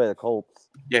got to play the Colts.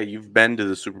 Yeah, you've been to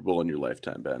the Super Bowl in your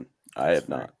lifetime, Ben. I have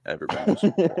not ever been to the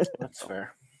Super Bowl. That's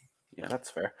fair. Yeah, that's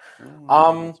fair.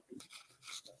 I'm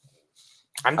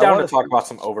down to talk about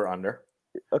some over/under.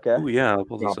 Okay. Oh yeah,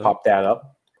 I'll pop that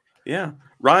up. Yeah,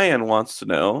 Ryan wants to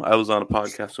know. I was on a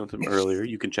podcast with him earlier.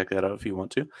 You can check that out if you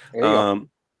want to.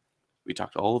 We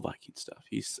talked all the Viking stuff.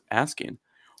 He's asking,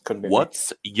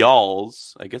 what's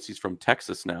y'all's? I guess he's from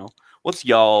Texas now. What's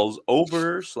y'all's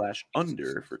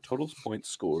over/under for total points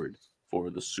scored for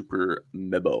the Super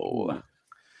Bowl?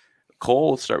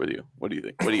 Cole, let's start with you. What do you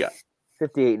think? What do you got?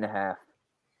 58.5.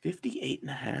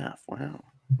 58.5. Wow.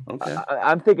 Okay.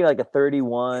 I'm thinking like a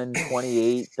 31,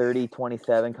 28, 30,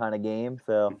 27 kind of game.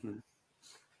 So,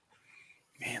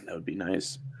 man, that would be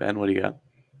nice. Ben, what do you got?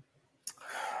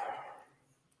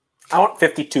 I want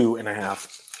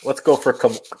 52.5. Let's go for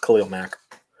Khalil Mack.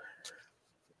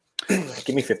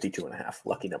 Give me 52.5.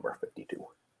 Lucky number 52.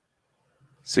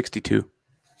 62.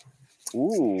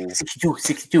 Ooh.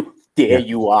 62. There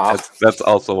you are. That's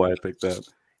also why I picked that.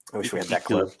 I wish we had that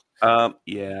clip.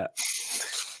 Yeah.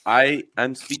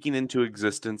 I'm speaking into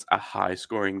existence a high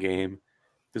scoring game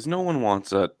because no one wants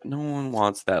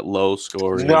that low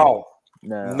scoring. No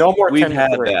more. We've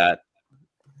had that.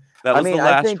 That was the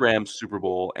last Rams Super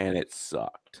Bowl, and it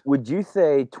sucked. Would you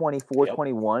say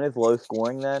 24-21 is low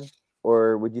scoring then?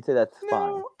 Or would you say that's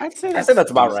fine? I'd say that's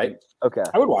about right. Okay.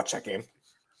 I would watch that game.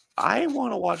 I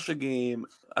want to watch a game.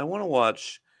 I want to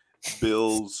watch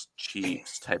Bills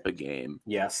Chiefs type of game.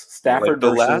 Yes. Stafford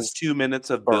the last 2 minutes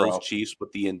of Burrow. Bills Chiefs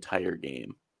with the entire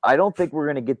game. I don't think we're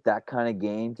going to get that kind of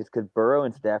game just because Burrow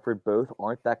and Stafford both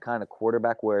aren't that kind of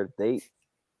quarterback where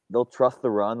they'll trust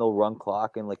the run, they'll run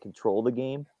clock and like control the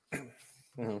game.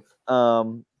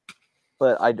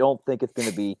 But I don't think it's going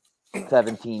to be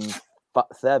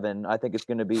 17-7. I think it's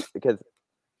going to be because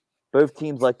both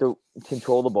teams like to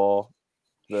control the ball.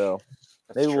 So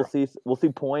maybe we'll see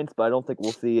points, but I don't think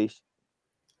we'll see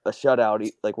a shutout.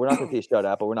 Like, we're not going to see a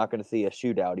shutout, but we're not going to see a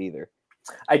shootout either.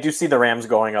 I do see the Rams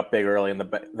going up big early and the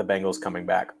Bengals coming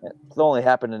back. It's only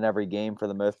happened in every game for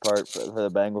the most part for the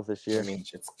Bengals this year. I mean,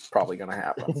 it's probably going to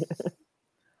happen.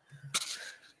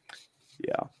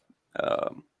 Yeah.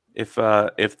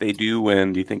 If they do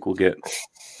win, do you think we'll get?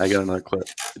 I got another clip.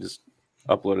 I just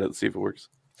upload it and see if it works.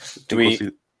 Do we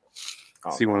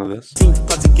see one of this?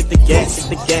 Get the gas,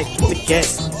 get the gas, get the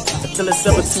gas. Until it's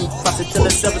 17, pass it till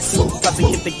it's 17, pass it,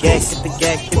 get the gas, get the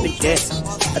gas, get the gas.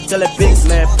 Until it big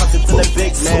man, pass it till it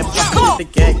big man, pass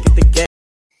it, get the gas, get the gas.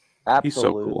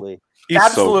 Absolutely. He's so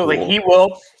cool. Absolutely. So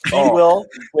cool. He will,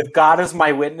 with God as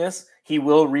my witness, he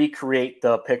will recreate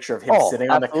the picture of him sitting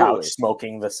on the couch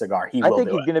smoking the cigar. I think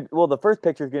he's going to, well, the first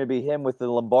picture is going to be him with the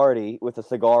Lombardi with a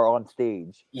cigar on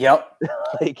stage. Yep.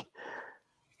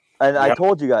 I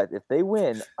told you guys, if they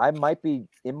win, I might be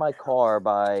in my car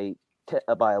by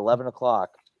 11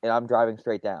 o'clock and I'm driving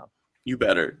straight down. You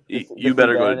better. This You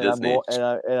better go to weekend, Disney.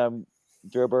 and I'm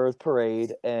Joe Burrow's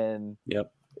parade, and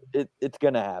Yep. It's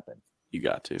gonna happen. You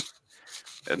got to.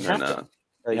 And You then have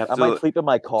to. I might sleep in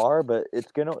my car, but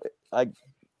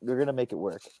they're gonna make it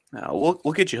work.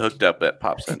 we'll get you hooked up at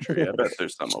Pop Century. I bet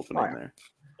there's some opening Right. there.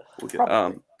 We'll get,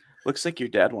 Probably. looks like your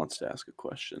dad wants to ask a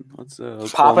question. Let's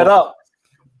Pop it up.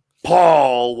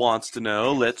 Paul wants to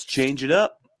know. Let's change it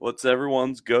up. What's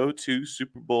everyone's go-to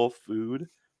Super Bowl food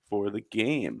for the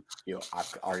game? Yo,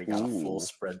 I've already got a full Ooh.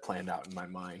 spread planned out in my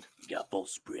mind. You got full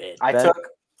spread. I Ben- took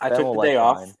Ben the will day like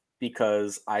off mine.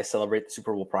 because I celebrate the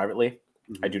Super Bowl privately.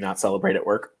 Mhm. I do not celebrate at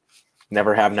work.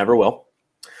 Never have, never will.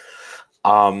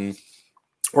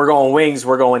 We're going wings.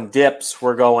 We're going dips.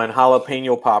 We're going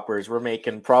jalapeno poppers. We're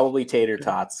making probably tater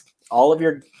tots. All of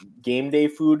your game day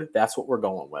food, that's what we're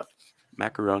going with.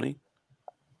 Macaroni.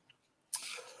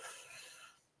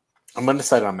 I'm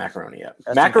undecided on macaroni yet.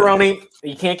 That's Macaroni,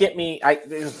 you can't get me.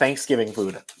 Thanksgiving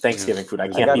food. Thanksgiving food. I I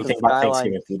can't got be some thinking about Skyline-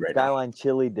 Thanksgiving food right now. Skyline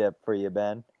chili dip for you,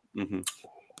 Ben. Mm-hmm.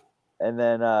 And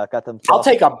then got them. I'll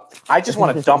take a. I just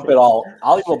want to dump it all.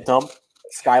 I'll even dump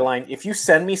Skyline. If you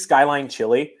send me Skyline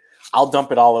chili, I'll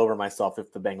dump it all over myself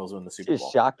if the Bengals win the Super just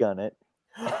Bowl. shotgun it.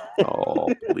 Oh,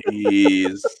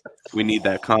 please. We need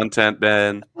that content,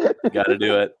 Ben. Got to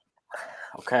do it.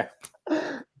 Okay. You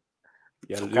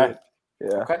got to do Okay. it.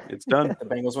 Yeah. Okay. It's done. The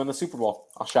Bengals win the Super Bowl.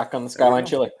 I'll shotgun the Skyline go.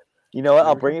 chili. You know what?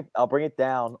 There we I'll bring it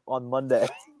down on Monday.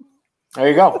 There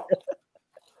you go.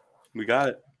 We got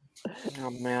it. Oh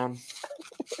man.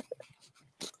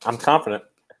 I'm confident.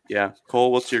 Yeah.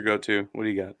 Cole, what's your go-to? What do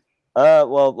you got?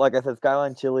 Well, like I said,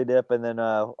 Skyline chili dip, and then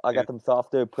I Yeah. got them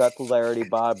soft dough pretzels. I already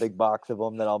bought a big box of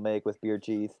them that I'll make with beer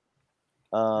cheese.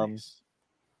 Nice.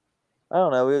 I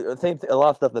don't know. A lot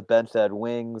of stuff that Ben said.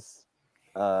 Wings.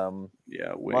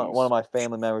 Yeah, wings. One of my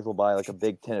family members will buy like a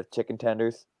big tin of chicken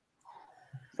tenders.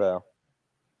 So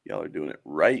Y'all are doing it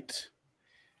right.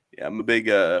 Yeah, I'm a big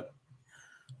pigs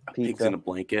pizza. in a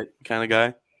blanket kind of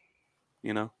guy.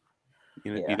 You know?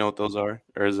 Yeah. You know what those are?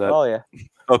 Or is that Oh yeah.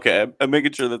 okay? I'm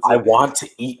making sure that's I want to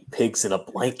eat pigs in a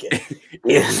blanket.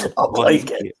 In a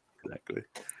blanket. Exactly.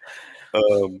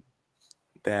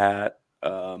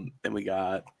 Then we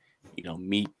got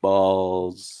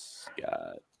meatballs.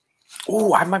 Got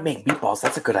Ooh, I might make meatballs.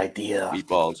 That's a good idea.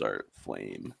 meatballs are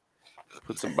flame.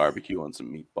 Put some barbecue on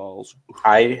some meatballs.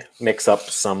 I mix up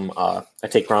some. I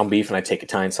take ground beef and I take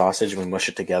Italian sausage and we mush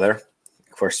it together.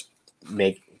 Of course,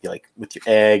 make like with your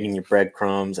egg and your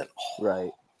breadcrumbs and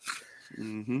Right.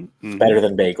 Mm-hmm. better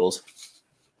than bagels.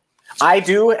 I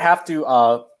do have to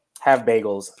have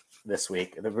bagels this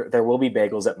week. There will be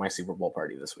bagels at my Super Bowl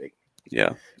party this week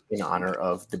Yeah, in honor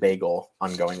of the bagel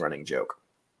ongoing running joke.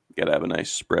 gotta have a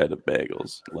nice spread of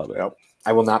bagels. Love it. Yep.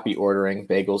 I will not be ordering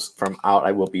bagels from out.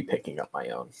 I will be picking up my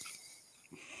own.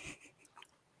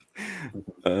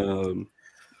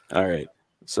 All right.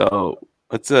 So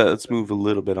let's move a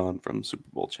little bit on from Super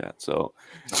Bowl chat. So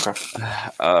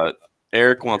Okay.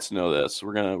 Eric wants to know this.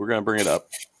 We're gonna bring it up.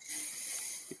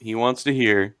 He wants to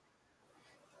hear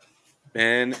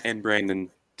Ben and Brandon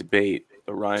debate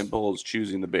the Ryan Poles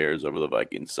choosing the Bears over the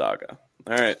Vikings saga.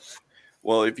 All right.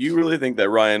 Well, if you really think that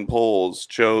Ryan Poles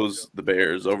chose the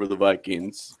Bears over the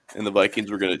Vikings and the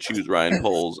Vikings were going to choose Ryan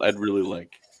Poles, I'd really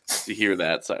like to hear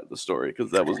that side of the story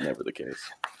because that was never the case.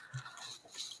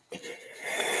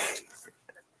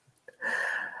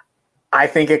 I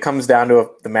think it comes down to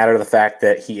the matter of the fact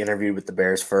that he interviewed with the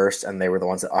Bears first and they were the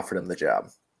ones that offered him the job.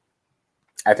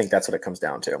 I think that's what it comes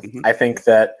down to. Mhm. I think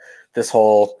that this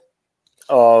whole,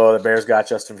 the Bears got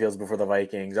Justin Fields before the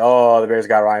Vikings. Oh, the Bears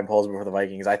got Ryan Poles before the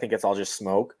Vikings. I think it's all just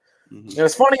smoke. Mhm.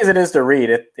 As funny as it is to read,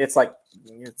 it's like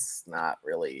it's not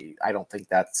really. I don't think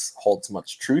that's holds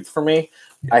much truth for me.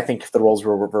 I think if the roles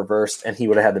were reversed and he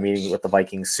would have had the meeting with the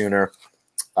Vikings sooner,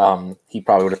 he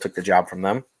probably would have took the job from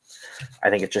them. I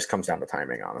think it just comes down to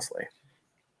timing, honestly.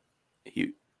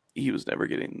 He was never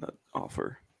getting the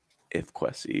offer if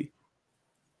Kwesi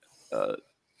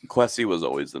was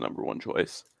always the number one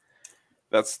choice.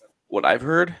 That's what I've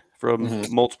heard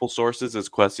from multiple sources is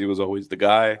Kwesi was always the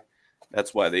guy.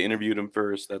 That's why they interviewed him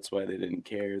first. That's why they didn't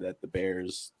care that the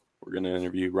Bears were going to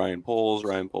interview Ryan Poles.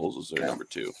 Ryan Poles was their number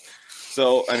two.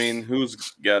 So, I mean, who's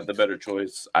got the better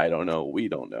choice? I don't know. We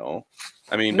don't know.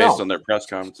 I mean, based on their press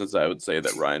conferences, I would say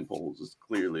that Ryan Poles is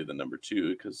clearly the number two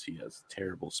because he has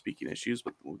terrible speaking issues,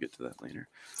 but we'll get to that later.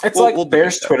 It's We'll like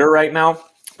Bears debate that. Twitter right now.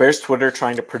 Bears Twitter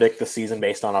trying to predict the season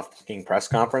based on a fucking press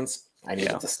conference. I need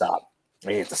it to stop.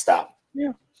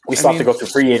 Yeah. We still have to go through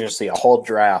free agency, a whole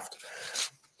draft.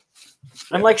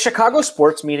 And like Chicago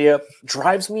sports media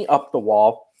drives me up the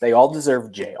wall. They all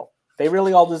deserve jail. They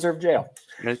really all deserve jail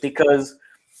Right. because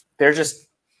they're just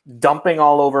dumping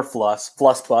all over Fluss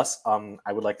Plus.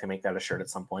 I would like to make that a shirt at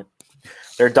some point.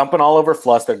 They're dumping all over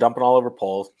Fluss. They're dumping all over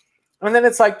Poles. And then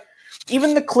it's like,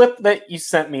 even the clip that you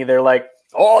sent me, they're like,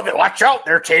 oh, watch out,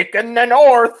 they're taking the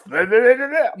North.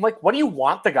 I'm like, what do you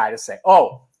want the guy to say?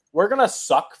 Oh, we're going to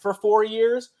suck for 4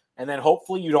 years, and then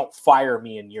hopefully you don't fire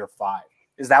me in year 5.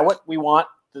 Is that what we want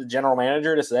the general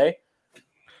manager to say?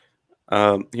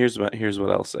 Here's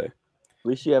what I'll say. At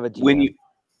least you have a GM.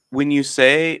 When you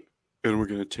say, and we're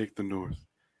going to take the North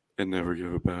and never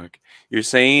give it back, you're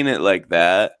saying it like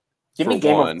that. Give me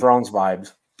Game of Thrones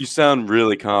vibes. You sound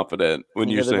really confident when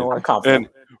you say, and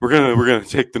we're gonna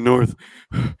take the North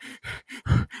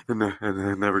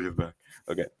and never give back.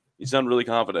 Okay, you sound really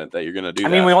confident that you're gonna do that.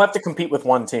 I mean, we'll have to compete with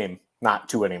one team, not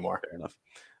 2 anymore. Fair enough.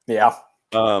 Yeah.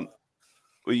 Well,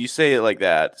 you say it like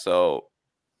that, so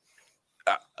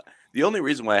the only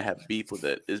reason why I have beef with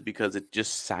it is because it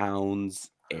just sounds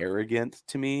arrogant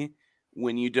to me.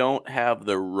 When you don't have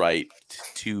the right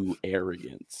to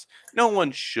arrogance, no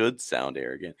one should sound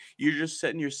arrogant. You're just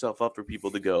setting yourself up for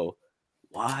people to go,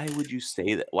 why would you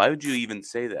say that? Why would you even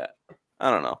say that?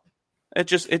 I don't know.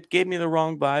 It gave me the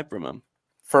wrong vibe from him.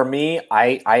 For me,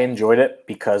 I enjoyed it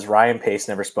because Ryan Pace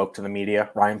never spoke to the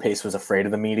media. Ryan Pace was afraid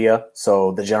of the media,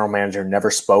 so the general manager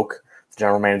never spoke. The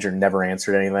general manager never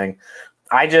answered anything.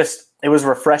 It was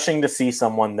refreshing to see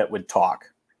someone that would talk.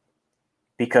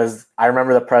 Because I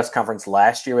remember the press conference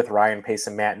last year with Ryan Pace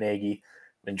and Matt Nagy,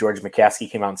 when George McCaskey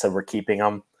came out and said we're keeping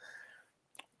him.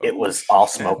 It was all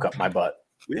smoke up my butt.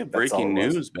 We have breaking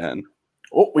news, Ben.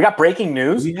 Oh, we got breaking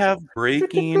news? We have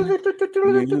breaking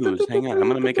news. Hang on, I'm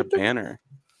going to make a banner.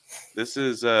 This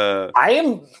is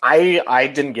I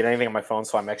didn't get anything on my phone,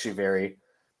 so I'm actually very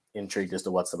intrigued as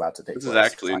to what's about to take place. This is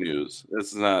actually news. This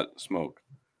is not smoke.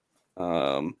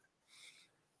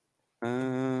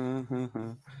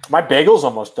 My bagel's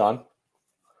almost done.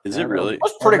 Is it really?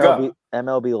 That's pretty good.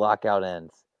 MLB lockout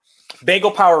ends. Bagel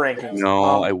power rankings.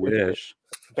 No, I wish.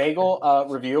 Bagel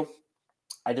review.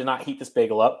 I did not heat this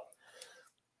bagel up.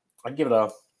 I'd give it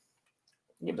a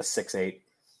 6-8.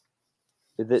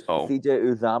 Is it CJ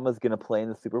Uzama's going to play in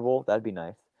the Super Bowl? That'd be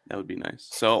nice. That would be nice.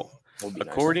 So,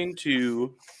 according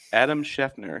to Adam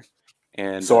Schefter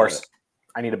and source.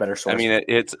 I need a better source. I mean,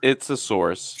 it's a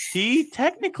source. He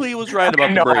technically was right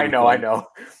about I know.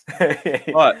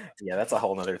 But yeah, that's a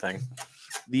whole other thing.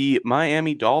 The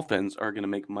Miami Dolphins are going to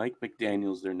make Mike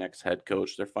McDaniels their next head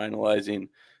coach. They're finalizing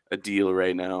a deal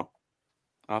right now.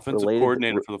 Offensive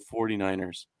coordinator for the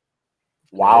 49ers.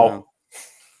 Wow.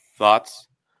 Thoughts?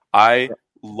 I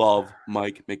love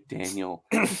Mike McDaniel.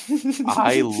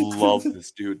 I love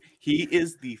this dude. He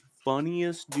is the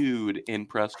funniest dude in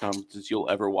press conferences you'll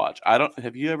ever watch.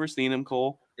 Have you ever seen him,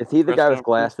 Cole? Is he the guy with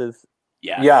glasses?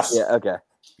 Yes. Yeah, okay.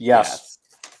 Yes.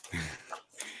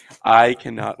 I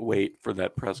cannot wait for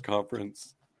that press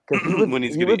conference. When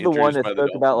he was the one that spoke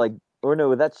about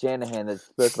was that Shanahan that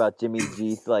spoke about Jimmy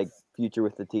G's future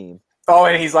with the team? Oh,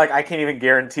 and he's like, I can't even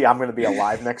guarantee I'm going to be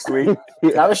alive next week.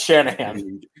 That was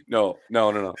Shanahan. No.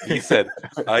 He said,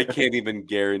 I can't even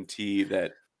guarantee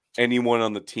that anyone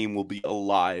on the team will be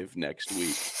alive next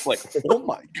week. Like, oh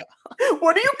my God.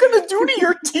 What are you going to do to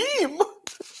your team?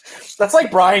 That's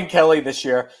like Brian Kelly this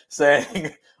year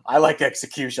saying, I like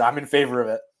execution. I'm in favor of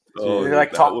it. Oh,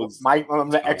 I'm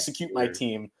going to execute my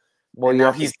team. Well,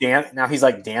 now he's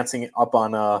dancing up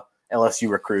on LSU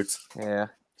recruits. Yeah.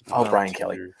 Oh, Brian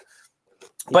Kelly.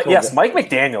 But yes, Mike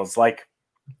McDaniels,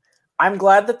 I'm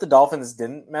glad that the Dolphins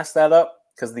didn't mess that up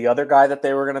because the other guy that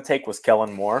they were going to take was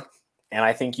Kellen Moore. And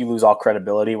I think you lose all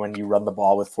credibility when you run the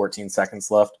ball with 14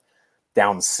 seconds left,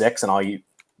 down 6, and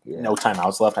no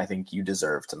timeouts left. I think you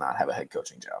deserve to not have a head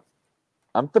coaching job.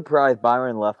 I'm surprised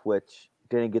Byron Leftwich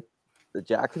didn't get the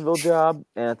Jacksonville job,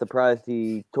 and I'm surprised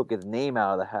he took his name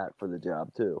out of the hat for the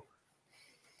job too.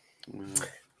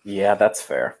 Yeah, that's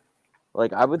fair.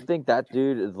 I would think that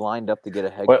dude is lined up to get a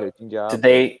head coaching job. Did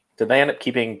they end up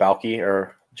keeping Balky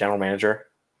or general manager?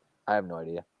 I have no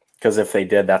idea. Because if they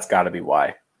did, that's got to be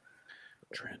why.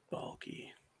 Trent Baalke.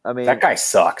 I mean, that guy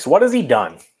sucks. What has he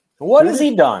done?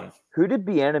 Who did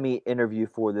Bieniemy interview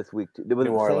for this week? New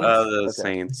Orleans. The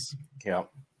Saints. Yeah.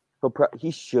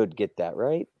 He should get that,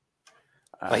 right?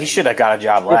 He should have got a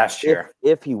job last year.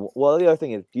 The other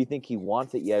thing is, do you think he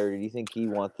wants it yet, or do you think he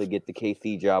wants to get the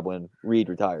KC job when Reed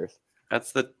retires?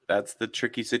 That's the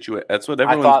tricky situation. That's what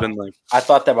everyone's been like. I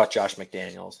thought that about Josh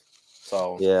McDaniels.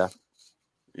 So yeah.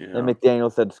 And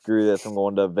McDaniel said, "Screw this! I'm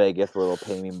going to Vegas where they'll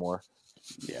pay me more."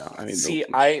 Yeah, I mean, see,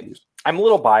 I'm a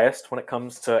little biased when it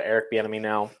comes to Eric Bieniemy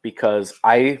now because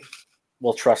I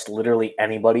will trust literally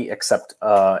anybody except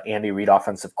Andy Reid,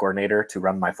 offensive coordinator, to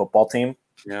run my football team.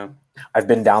 Yeah, I've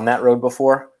been down that road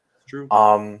before. True.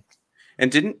 Um, And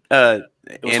didn't was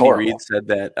Andy horrible. Reid said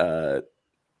that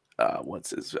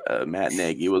Matt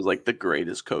Nagy was like the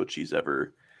greatest coach he's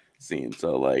ever seen.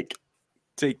 So like,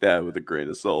 take that with a grain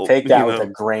of salt. Take that you with know? a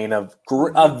grain of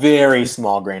a very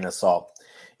small grain of salt.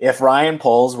 If Ryan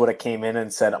Poles would have came in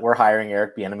and said, "We're hiring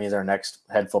Eric Bieniemy as our next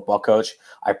head football coach,"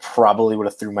 I probably would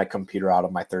have threw my computer out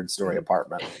of my third-story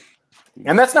apartment.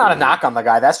 And that's not a knock on the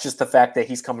guy. That's just the fact that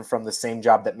he's coming from the same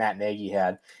job that Matt Nagy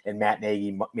had, and Matt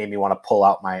Nagy made me want to pull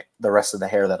out the rest of the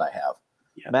hair that I have.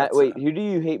 Yeah, Matt, wait, who do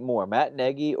you hate more, Matt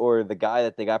Nagy or the guy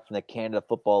that they got from the Canada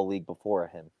Football League before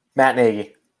him? Matt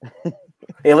Nagy.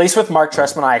 At least with Mark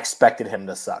Trestman, I expected him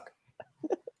to suck.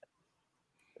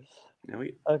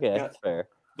 Okay, that's fair.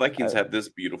 Vikings have this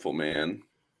beautiful man.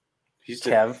 He's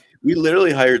Kev. We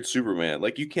literally hired Superman.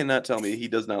 Like, you cannot tell me he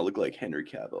does not look like Henry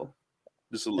Cavill.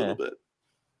 Just a little bit.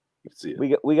 You can see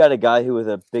it. We got a guy who was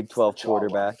a Big 12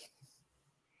 quarterback.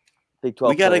 Big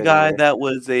 12. We got a guy that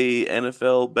was a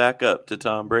NFL backup to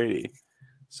Tom Brady.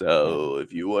 So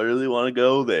if you really want to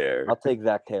go there, I'll take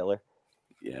Zach Taylor.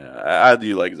 Yeah, I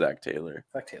do like Zach Taylor.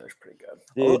 Zach Taylor's pretty good.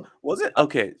 Dude, was it?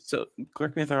 Okay, so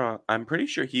correct me if I'm wrong. I'm pretty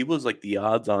sure he was like the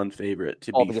odds-on favorite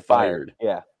to be get fired.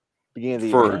 Yeah. Beginning of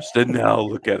the first, and now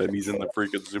look at him. He's in the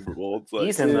freaking Super Bowl. It's like,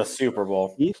 he's in the Super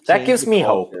Bowl. That That gives me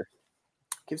hope. culture.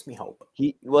 Gives me hope.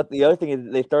 The other thing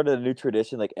is they started a new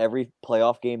tradition. Like every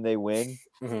playoff game they win,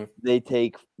 Mhm. they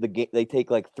take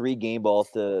like 3 game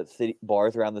balls to city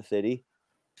bars around the city.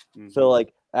 Mhm. So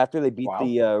like after they beat Wow.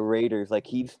 the Raiders, like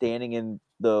he's standing in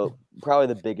probably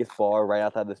the biggest bar right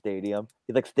outside the stadium.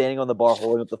 He's like standing on the bar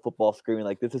holding up the football, screaming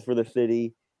like, "This is for the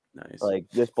city! nice. Like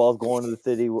this ball's going to the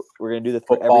city. We're gonna do this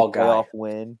Football for guy. every playoff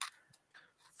win."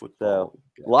 Football.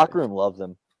 guy. Locker room loves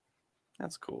him.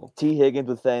 That's cool. T. Higgins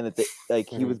was saying that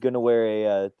he Mhm. was going to wear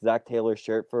a Zach Taylor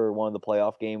shirt for one of the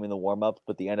playoff game in the warm-ups,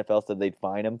 but the NFL said they'd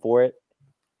fine him for it.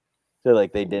 So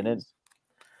like they didn't.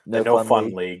 The No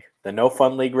Fun League. The No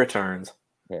Fun League returns.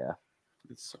 Yeah.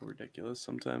 It's so ridiculous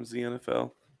sometimes, the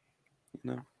NFL.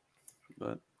 You know,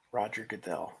 but Roger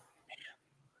Goodell.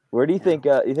 Where do you think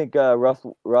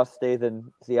Russ stays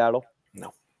in Seattle?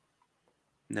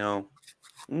 no.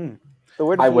 Mm. So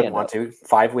where does I he wouldn't end want up? to.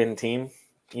 5-win team.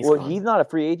 He's Well, gone. he's not a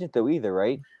free agent though either,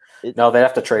 right? No, they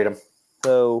have to trade him.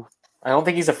 So I don't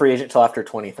think he's a free agent until after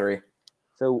 23.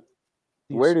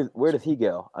 where does he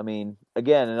go? I mean,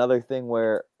 again, another thing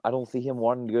where I don't see him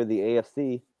wanting to go to the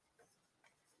AFC.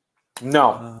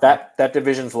 No, that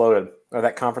division's loaded, or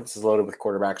that conference is loaded with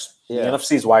quarterbacks. Yeah. The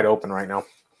NFC is wide open right now.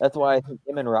 That's why I think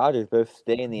him and Rodgers both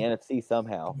stay in the NFC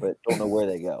somehow, but don't know where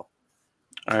they go.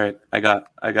 All right, I got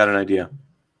an idea.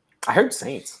 I heard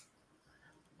Saints.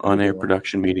 On-air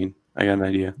production meeting. I got an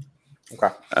idea.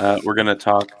 Okay. We're gonna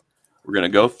talk. We're gonna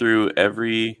go through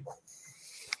every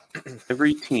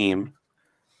team.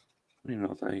 I don't even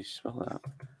know how you spell that.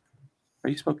 How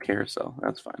do you spell carousel?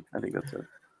 That's fine. I think that's it.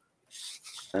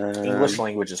 English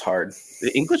language is hard.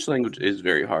 The English language is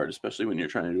very hard, especially when you're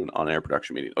trying to do an on-air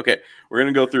production meeting. Okay, we're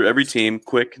gonna go through every team,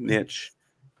 quick niche,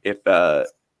 if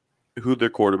who their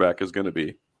quarterback is gonna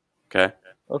be. Okay.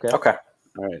 Okay. Okay.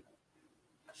 All right.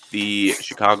 The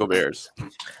Chicago Bears.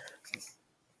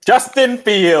 Justin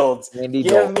Fields. Andy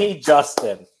Give Dalton. me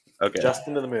Justin. Okay.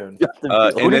 Justin to the moon. Justin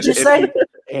Uh, Fields. Who did you say?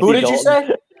 Andy Who did you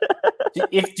Dalton.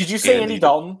 say? Did you say Andy Andy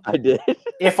Dalton? I did.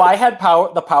 If I had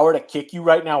the power to kick you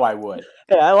right now, I would.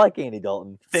 Hey, I like Andy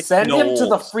Dalton. Thick Send him to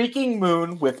the nose. freaking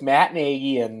moon with Matt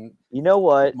Nagy and You know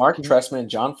what? Mark Trestman,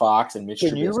 John Fox, and Mitch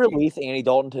Can you Trubisky. release Andy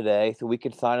Dalton today so we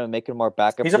can sign him and make him our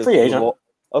backup? He's a for the free Super agent. Bowl?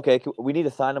 Okay, we need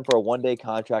to sign him for a 1-day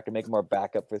contract and make him our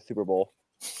backup for the Super Bowl.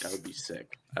 That would be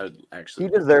sick. I would actually.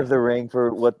 He deserves the ring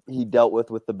for what he dealt with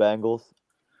the Bengals.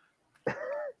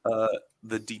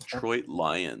 The Detroit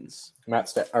Lions. Matt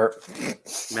Stanley.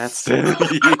 Send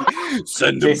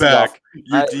him Jason back.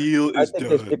 Your I- deal I is think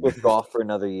they done. stick with Goff for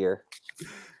another year.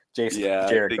 Jason, Yeah,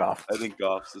 Jared Goff. I think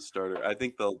Goff's the starter. I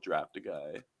think they'll draft a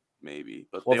guy, maybe.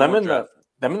 But Well, they them won't and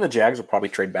draft the Jags will probably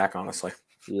trade back, honestly.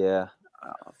 Yeah.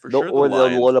 for sure. Or the they'll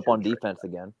Lions load up should on trade. defense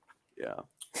again. Yeah.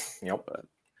 Yep.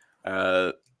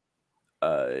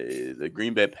 The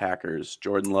Green Bay Packers.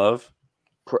 Jordan Love.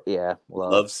 Yeah.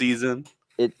 Love season.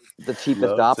 The cheapest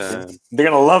Love option. time. They're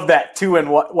gonna love that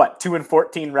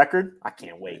 2-14 record. I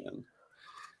can't wait. Man.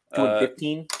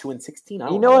 2-15,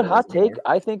 2-16. You know what? Hot take.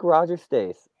 I think Rodgers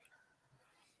stays.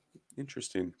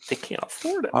 Interesting. They can't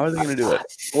afford it. How are they going to do it?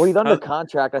 Well, he's under How-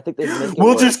 contract. I think they make it We'll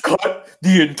work. just cut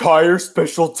the entire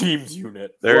special teams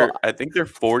unit. I think they're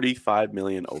 $45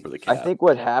 million over the cap. I think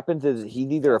what happens is he's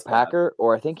either a That's bad. Packer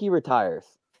or I think he retires.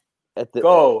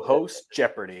 Go host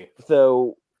Jeopardy.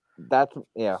 So that's So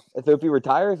if he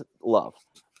retires, Love.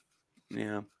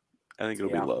 Yeah, I think it'll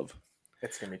Yeah. be Love.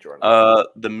 It's gonna be Jordan.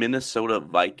 The Minnesota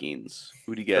Vikings.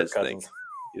 Who do you guys Kirk think? Cousins.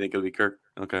 You think it'll be Kirk?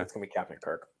 Okay. It's gonna be Captain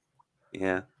Kirk.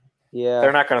 Yeah. Yeah.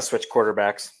 They're not gonna switch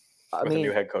quarterbacks I with a new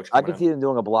mean, head coach. I coming could in. see them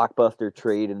doing a blockbuster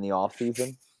trade in the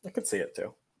offseason. I could see it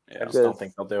too. I Yeah. just don't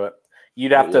think they'll do it.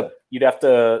 You'd have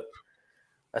to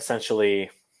essentially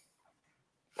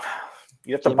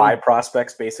Jimmy- buy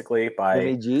prospects basically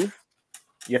Jimmy G?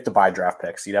 you have to buy draft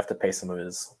picks. You'd have to pay some of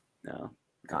his No.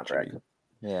 contract. Jimmy.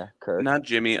 Yeah, Kirk. Not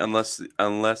Jimmy,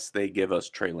 unless they give us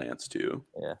Trey Lance too.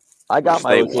 I got Which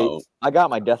my they location. won't. I got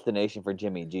my destination for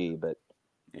Jimmy G, but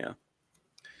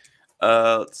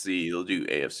Let's see. They'll do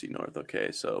AFC North.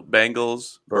 Okay, so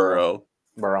Bengals, Burrow,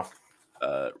 Burrow.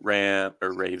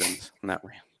 Ravens, not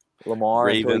Rams. Lamar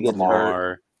until he Ravens, gets hurt.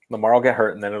 Lamar. Lamar will get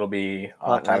hurt, and then it'll be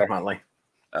Huntley. Tyler Huntley.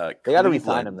 They got to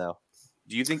resign him though.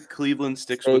 Do you think Cleveland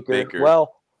sticks with Baker?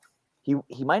 Well,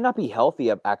 he might not be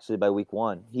healthy actually by week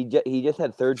 1. He just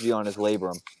had surgery on his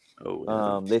labrum.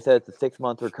 Oh, They said it's a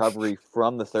 6-month recovery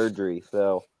from the surgery,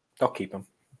 so They'll keep him.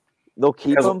 they'll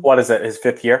keep Because him. what is it? His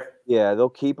 5th year? Yeah, they'll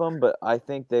keep him, but I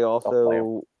think they play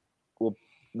also will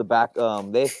the back.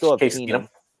 They still have Case Keenum. Keenum.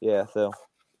 Yeah, so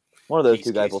one of those Case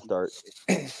two guys will Keenum.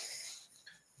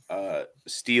 start.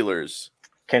 Steelers.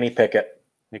 Kenny Pickett.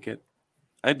 Pickett.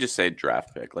 I'd just say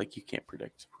draft pick. Like you can't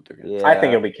predict who they're gonna. Yeah, I think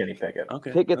it'll be Kenny Pickett.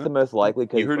 Okay. Pickett's the most likely.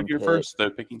 You heard it from here Pitt. first.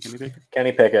 They're picking Kenny Pickett.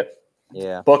 Kenny Pickett.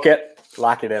 Yeah, Book it.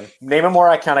 Lock it in. Name a more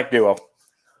iconic duo.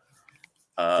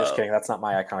 Just Uh, kidding. That's not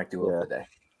my iconic duo yeah. of the day.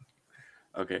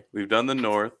 Okay, we've done the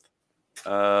North.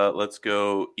 Let's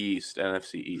go East.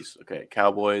 NFC East. Okay,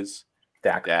 Cowboys.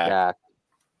 Dak. Dak.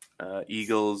 Dak.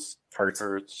 Eagles.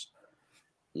 Hurts.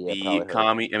 Yeah, The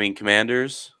probably hurt.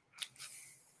 Commanders.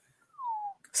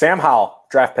 Sam Howell.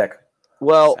 Draft pick.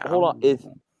 Well, hold on. Is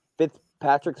Sound-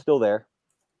 Fitzpatrick still there?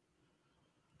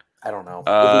 I don't know.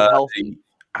 healthy?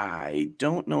 I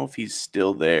don't know if he's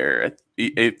still there.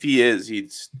 If he is,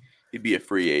 he'd be a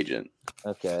free agent.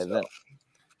 Okay, So, then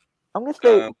I'm gonna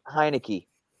say um, Heineke.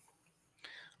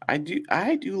 I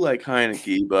do like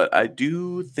Heineke, but I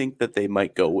do think that they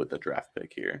might go with a draft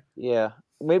pick here. Yeah,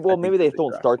 think maybe they they don't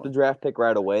draft start the one. draft pick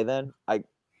right away. Then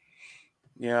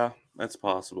Yeah, that's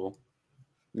possible.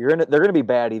 they're gonna be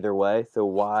bad either way. So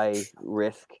why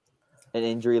risk an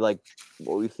injury like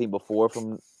what we've seen before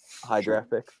from high draft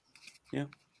picks?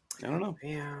 I don't know.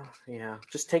 Yeah.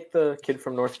 Just take the kid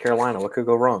from North Carolina. What could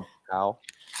go wrong? How?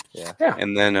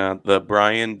 And then the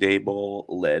Brian Daboll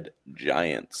led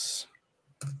Giants.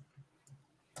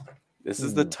 This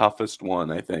is the toughest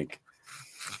one, I think.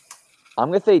 I'm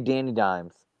gonna say Danny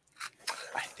Dimes.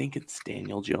 I think it's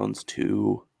Daniel Jones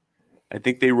too. I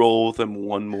think they roll with him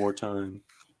one more time.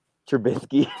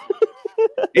 Trubisky.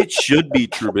 It should be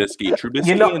Trubisky. Trubisky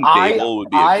You know, and Dable would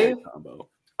be a great combo.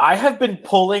 I have been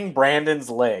pulling Brandon's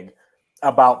leg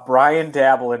about Brian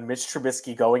Dabble and Mitch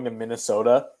Trubisky going to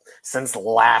Minnesota since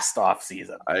last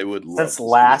offseason. I would love Since to see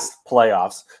last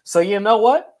playoffs. So you know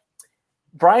what?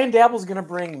 Brian Dabble's going to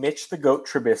bring Mitch the Goat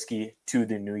Trubisky to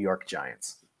the New York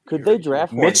Giants. Could they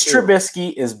draft one, Mitch too?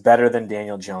 Trubisky is better than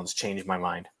Daniel Jones. Changed my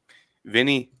mind. it.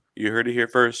 Vinny, you heard it here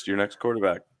first. Your next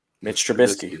quarterback. Mitch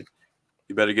Trubisky.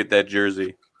 You better get that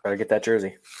jersey. Better get that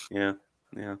jersey. Yeah.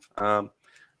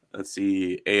 Let's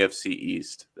see. AFC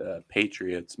East.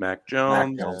 Patriots. Mac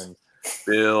Jones. Jones.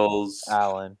 Bills.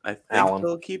 Allen. I think Allen.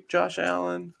 they'll keep Josh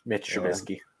Allen. Mitch Yeah.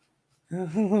 Trubisky.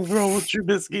 Roll with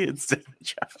Trubisky instead of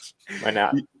Josh. Why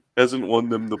not? Hasn't won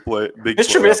them the play. Big Mitch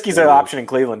playoff Trubisky's an game. option in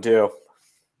Cleveland, too.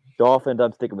 Dolphins.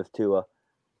 I'm sticking with Tua.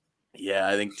 Yeah,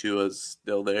 I think Tua's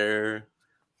still there.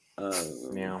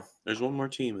 Yeah. There's one more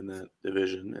team in that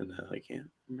division, and I can't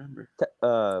remember.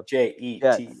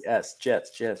 Jets.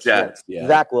 Jets. Yeah,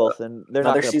 Zach Wilson. They're No,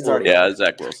 not their going to season's play. already- yeah,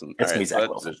 Zach Wilson. It's All me, right, Zach that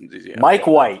Wilson. division's easy. Mike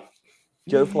White.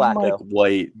 Joe Flacco. Mike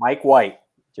White. Mike White.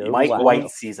 Joe Mike Flacco. White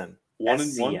season. 1-1.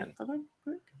 SCN. I think.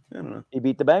 I don't know. He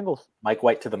beat the Bengals. Mike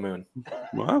White to the moon.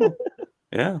 Wow.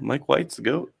 Yeah, Mike White's the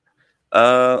GOAT.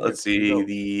 Let's see. GOAT.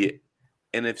 The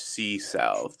NFC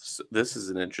South. So this is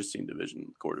an interesting division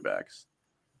with quarterbacks.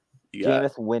 You got,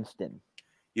 Jameis Winston.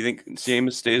 you think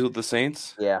Jameis stays with the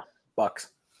Saints? Yeah.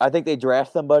 Bucks. I think they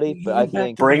draft somebody, but I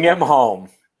think Bring him home.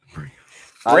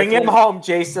 Bring him home,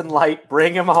 Jason Light.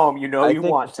 Bring him home. You know I you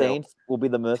think want the to. Saints will be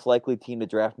the most likely team to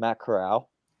draft Matt Corral,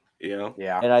 Yeah.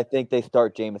 Yeah. and I think they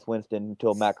start Jameis Winston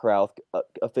until Matt Corral's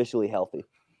officially healthy.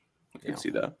 I can Yeah. see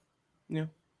that. Yeah.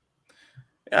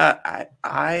 Yeah,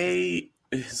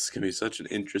 it's gonna be such an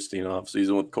interesting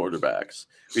offseason with quarterbacks.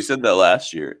 We said that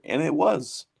last year, and it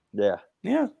was. Yeah.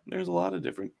 Yeah, there's a lot of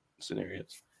different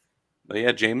scenarios. But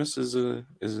yeah, Jameis is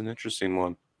an interesting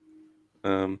one.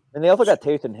 And they also got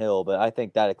Taysom Hill, but I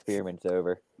think that experiment's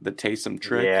over. The Taysom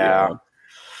trick. Yeah.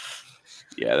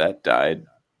 Yeah, that died.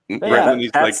 Yeah,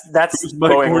 That's "Who's my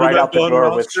going right out the quarterback on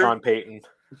door with roster?" Sean Payton.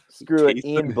 Screw it.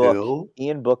 Taysom Hill?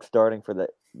 Ian Book starting for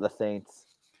the Saints.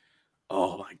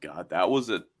 Oh my god, that was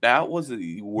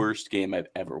the worst game I've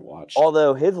ever watched.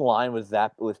 Although his line was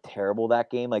terrible that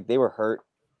game. Like they were hurt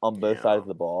on both sides of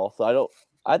the ball. So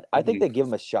I think they give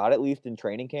him a shot at least in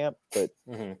training camp, but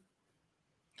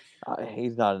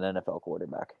he's not an NFL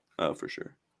quarterback. Oh, for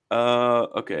sure.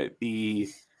 Okay, the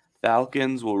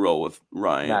Falcons will roll with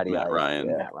Matt Ryan.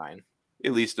 Yeah. Matt Ryan.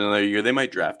 At least another year. They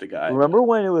might draft a guy. Remember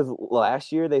when it was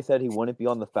last year? They said he wouldn't be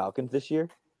on the Falcons this year.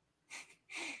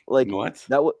 Like What?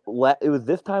 It was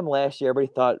this time last year.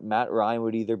 Everybody thought Matt Ryan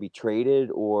would either be traded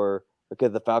or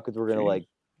because the Falcons were going to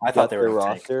I thought they were their gonna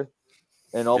roster,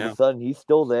 and all of a sudden he's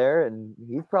still there, and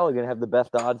he's probably going to have the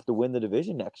best odds to win the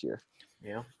division next year.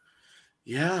 Yeah.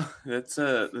 Yeah, that's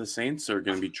the Saints are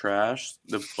going to be trash.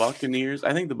 The Buccaneers,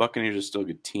 I think the Buccaneers are still a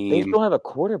good team. They still have a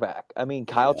quarterback. I mean,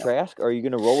 Kyle Trask. Are you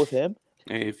going to roll with him?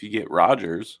 Hey, if you get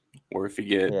Rodgers, or if you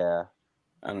get, I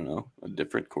don't know, a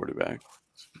different quarterback.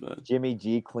 But Jimmy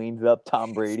G cleans up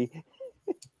Tom Brady.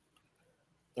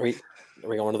 Are we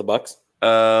going to the Bucks?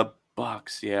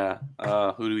 Bucks, yeah.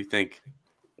 Who do we think?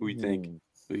 Who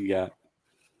you got?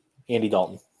 Andy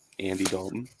Dalton. Andy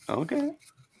Dalton. Okay.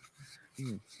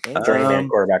 Journeyman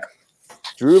quarterback.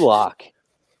 Drew Lock.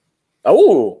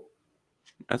 Oh,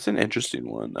 that's an interesting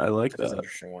one. I like that's that. an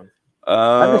interesting one.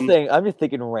 I'm just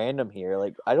thinking random here.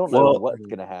 Like I don't know what's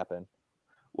gonna happen.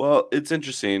 Well, it's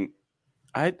interesting.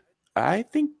 I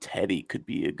think Teddy could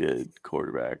be a good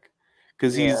quarterback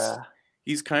because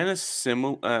he's kind of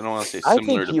similar. I don't want to say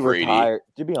similar to Brady.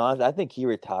 To be honest, I think he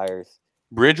retires.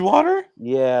 Bridgewater?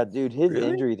 Yeah, dude, his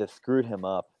injuries have screwed him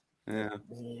up. Yeah,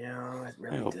 it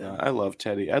really I hope did. not. I love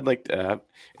Teddy. I'd like to have.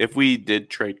 If we did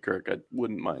trade Kirk, I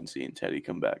wouldn't mind seeing Teddy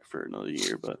come back for another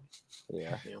year, but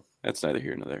that's neither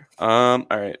here nor there. All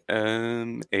right.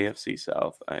 AFC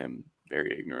South. I am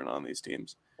very ignorant on these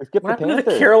teams. What happened to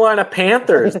the Carolina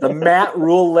Panthers? The Matt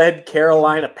Rule-led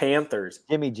Carolina Panthers.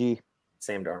 Jimmy G.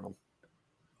 Sam Darnold.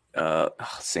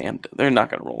 Sam. They're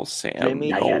not going to roll Sam.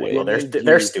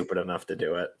 They're stupid enough to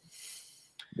do it.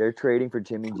 They're trading for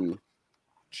Jimmy G.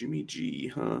 Jimmy G,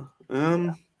 huh?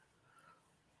 I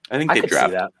think they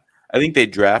draft. I think they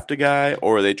draft a guy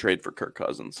or they trade for Kirk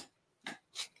Cousins.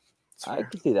 I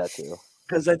can see that too.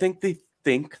 Because I think they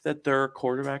think that they're a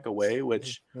quarterback away,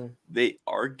 which they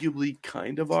arguably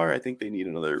kind of are. I think they need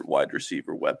another wide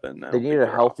receiver weapon. They need a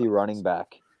healthy running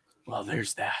back. Well,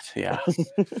 there's that. Yeah.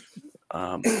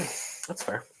 That's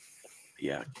fair.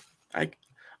 Yeah.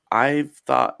 I've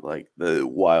thought like the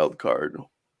wild card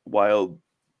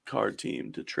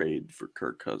team to trade for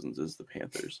Kirk Cousins is the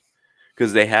Panthers.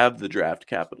 Because they have the draft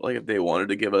capital. Like if they wanted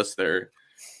to give us their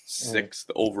 6th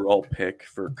overall pick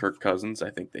for Kirk Cousins, I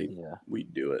think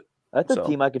we'd do it. That's a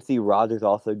team I could see Rodgers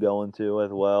also going to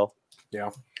as well.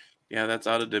 Yeah. Yeah, that's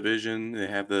out of division. They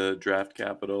have the draft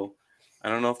capital. I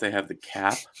don't know if they have the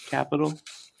capital,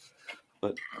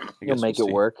 but you'll make it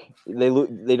work. They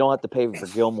don't have to pay for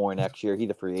Gilmore next year. He's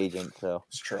a free agent, so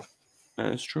it's true.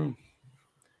 That's true.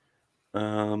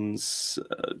 So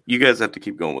you guys have to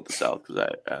keep going with the South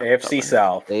because AFC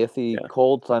South. AFC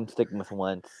Colts. I'm sticking with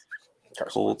Wentz.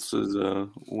 Colts is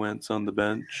Wentz on the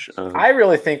bench. I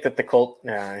really think that the Colts.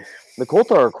 The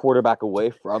Colts are a quarterback away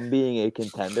from being a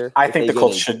contender. I think the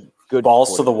Colts should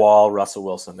balls to the wall. Russell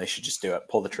Wilson. They should just do it.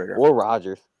 Pull the trigger. Or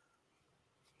Rodgers.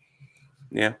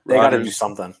 Yeah, they got to do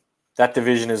something. That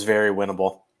division is very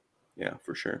winnable. Yeah,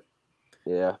 for sure.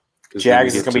 Yeah.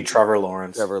 Jags is going to be Trevor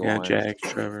Lawrence. Jags,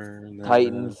 Trevor.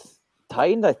 Titans.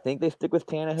 Titans, I think they stick with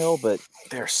Tannehill, but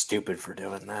they're stupid for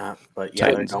doing that. But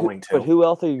yeah, they're going to. But who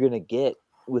else are you going to get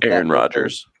with Aaron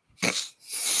Rodgers?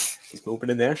 He's moving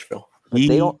to Nashville.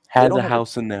 He has a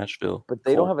house in Nashville. But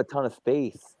they don't have a ton of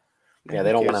space. Yeah,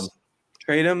 they don't want him.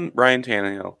 Trade him, Ryan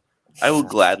Tannehill. I will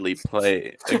gladly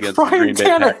play against Ryan the Green Bay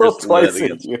Tannehill Packers. Twice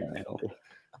Against Tannehill.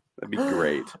 That'd be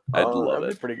great. I'd love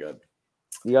it. Pretty good.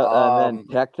 Yeah, and then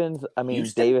Texans. I mean,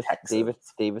 Davis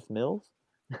Mills.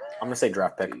 I'm gonna say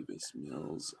draft pick. Davis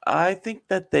Mills. I think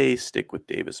that they stick with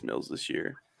Davis Mills this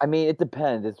year. I mean, it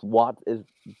depends. Do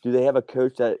they have a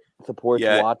coach that supports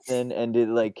Watson? And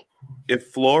if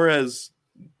Flores,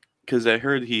 because I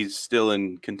heard he's still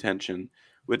in contention,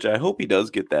 which I hope he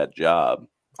does get that job.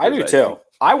 I do too.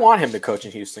 I want him to coach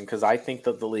in Houston because I think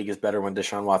that the league is better when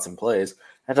Deshaun Watson plays.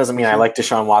 That doesn't mean I like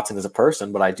Deshaun Watson as a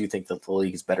person, but I do think that the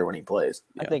league is better when he plays.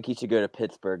 I think he should go to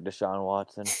Pittsburgh, Deshaun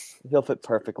Watson. He'll fit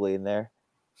perfectly in there.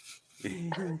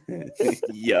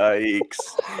 Yikes.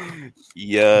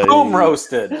 Boom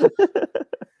roasted.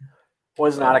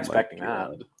 Was not expecting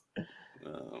that.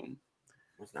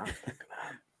 Was not expecting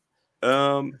that.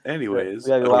 Anyways, We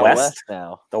gotta go the out West? west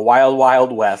now. The Wild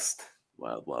Wild West.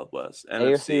 Wild Wild West.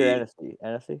 AFC or NFC.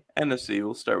 NFC? NFC.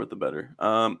 We'll start with the better.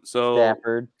 So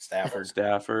Stafford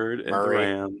Stafford and the Murray.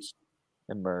 Rams.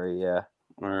 and Murray. Yeah.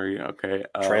 Murray. Okay.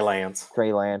 Trey Lance.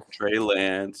 Trey Lance. Trey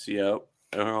Lance. Yep.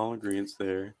 We're all in agreement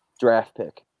there. Draft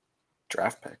pick.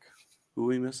 Draft pick. Who are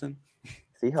we missing?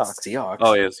 Seahawks.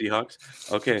 Oh yeah,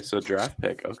 Seahawks. Okay, so draft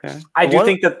pick. Okay. I do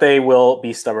think that they will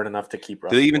be stubborn enough to keep Do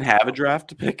Russell. they even have a draft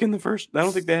to pick in the first? I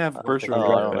don't think they have I don't first think round Oh,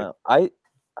 they I draft don't pick.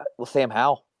 know. Well, Sam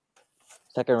Howell,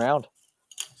 second round.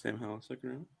 Sam Howell, second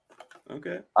round.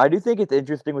 Okay. I do think it's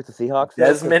interesting with the Seahawks. though,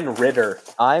 'cause Desmond Ritter.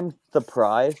 I'm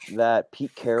surprised that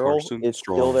Pete Carroll Carson is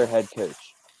still Strong. their head coach.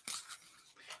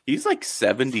 He's like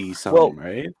 70 something,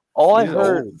 right? All I He's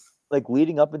heard, old. like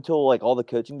leading up until like all the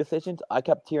coaching decisions, I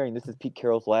kept hearing this is Pete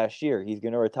Carroll's last year. He's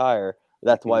going to retire.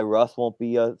 That's why Russ won't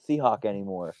be a Seahawk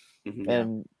anymore. Mhm.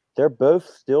 And they're both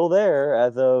still there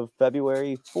as of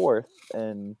February 4th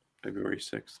and February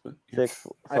 6th, but 6th.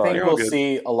 I think They're all we'll good.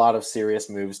 see a lot of serious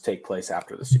moves take place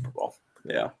after the Super Bowl.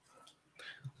 yeah.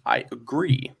 I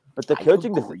agree. But the I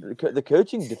coaching agree. the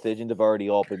coaching decisions have already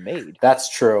all been made. That's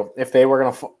true. If they were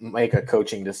going to make a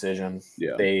coaching decision,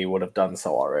 Yeah. they would have done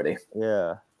so already.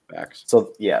 Yeah. Facts.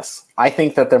 So yes, I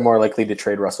think that they're more likely to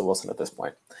trade Russell Wilson at this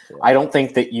point. Yeah. I don't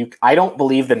think that I don't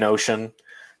believe the notion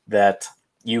that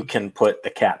you can put the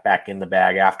cat back in the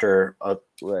bag after a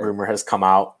Right. rumor has come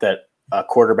out that a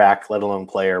quarterback, let alone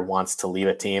player, wants to leave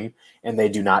a team and they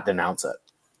do not denounce it.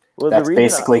 Well, That's the reason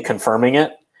basically confirming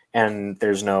it, and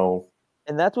there's no.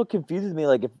 and that's what confuses me.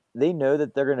 Like if they know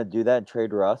that they're going to do that and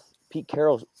trade Russ, Pete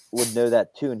Carroll would know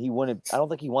that too, and he wouldn't. I don't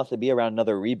think he wants to be around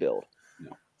another rebuild.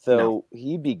 No. So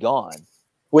he'd be gone.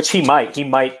 Which he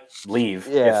might leave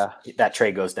Yeah. if that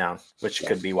trade goes down, which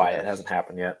could be why it hasn't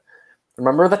happened yet.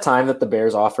 Remember the time that the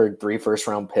Bears offered 3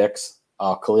 first-round picks,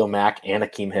 Khalil Mack and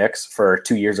Akeem Hicks for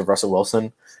 2 years of Russell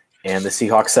Wilson, and the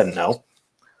Seahawks said no?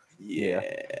 Yeah.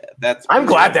 That's I'm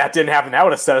glad that didn't happen. That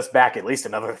would have set us back at least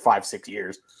another 5-6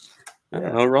 years. I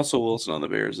don't know. Russell Wilson on the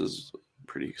Bears is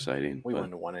pretty exciting. We but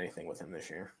wouldn't have won anything with him this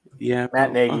year. yeah.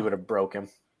 Matt bro. Nagy would have broke him.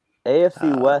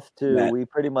 AFC West too. Matt. We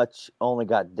pretty much only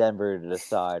got Denver to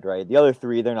decide, right? The other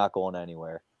 3, they're not going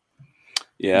anywhere.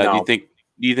 Yeah. No. Do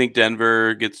you think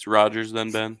Denver gets Rodgers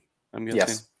then, Ben? I'm guessing.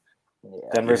 Yes. Yeah.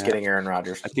 Denver's Yeah. getting Aaron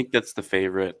Rodgers. I think that's the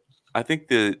favorite. I think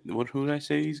who did I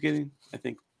say he's getting? I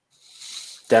think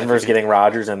Denver's getting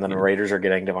Rodgers, and then the Yeah. Raiders are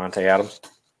getting Devontae Adams.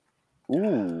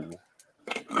 Ooh.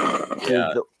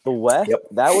 Yeah. The West. Yep.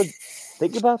 That would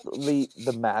think about the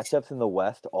matchups in the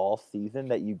West all season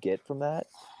that you get from that.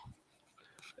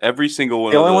 every single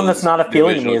one. The of only one those that's not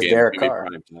appealing to me divisional is games Derek can be Carr.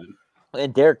 prime time.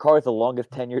 And Derek Carr is the longest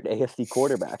tenured AFC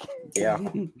quarterback. Yeah,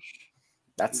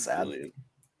 that's sad. Brilliant.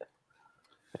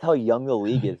 That's how young the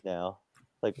league is now.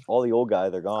 Like all the old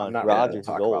guys are I'm gone. not ready Rodgers to is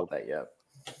talk old. about that yet.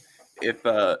 If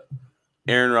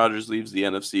Aaron Rodgers leaves the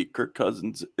NFC, Kirk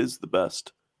Cousins is the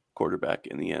best quarterback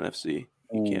in the NFC.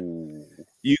 You can't. Ooh.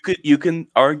 You can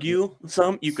argue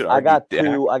some. You could. I Argue got Dak.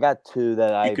 two. I got 2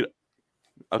 that I You could.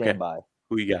 stand Okay. by.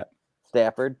 Who you got?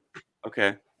 Stafford,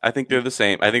 Okay. I think they're the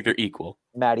same. I think they're equal.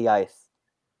 Matty Ice.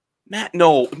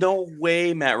 No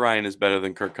way. Matt Ryan is better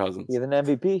than Kirk Cousins. He's an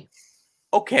MVP.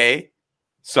 Okay.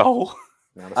 So.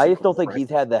 Not a I Super just don't Bowl think ring. he's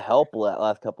had the help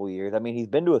last couple of years. I mean, he's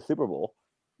been to a Super Bowl.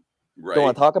 Right. Don't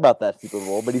want to talk about that Super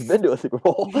Bowl, but he's been to a Super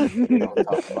Bowl. We don't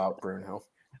talk about Bruno.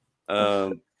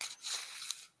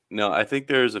 No, I think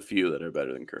there's a few that are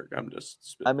better than Kirk. I'm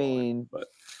just. I spitballing, mean, but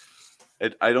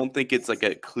I don't think it's like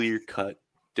a clear cut,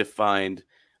 defined.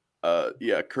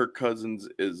 Yeah, Kirk Cousins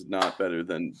is not better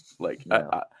than like. No.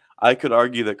 I could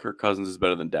argue that Kirk Cousins is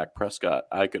better than Dak Prescott.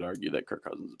 I could argue that Kirk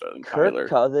Cousins is better than Kirk Kyler.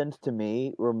 Cousins to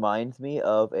me reminds me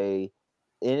of in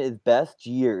his best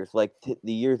years, like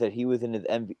the years that he was in his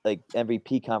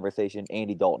MVP conversation,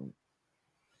 Andy Dalton.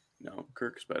 No,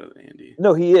 Kirk's better than Andy.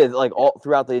 No, he is like all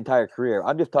throughout the entire career.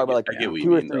 I'm just talking about I get what like you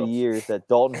 2 or mean, 3 though. years that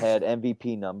Dalton had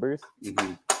MVP numbers.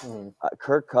 Mhm.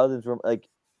 Kirk Cousins, like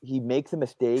he makes a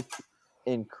mistake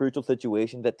in crucial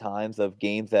situations at times of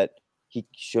games that he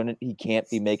can't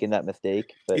be making that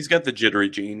mistake. But He's got the jittery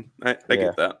gene. I Yeah.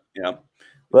 get that. Yeah,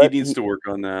 But he needs he- to work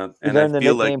on that. he And I earned the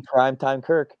feel like nickname Primetime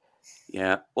Kirk.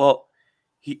 yeah. Well,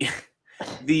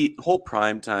 the whole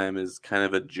prime time is kind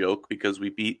of a joke because we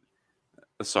beat.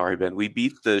 Sorry, Ben. We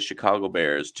beat the Chicago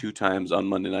Bears 2 times on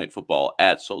Monday Night Football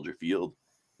at Soldier Field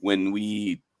when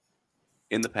we,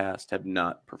 in the past, have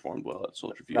not performed well at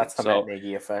Soldier Field. That's the Matt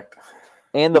Nagy effect.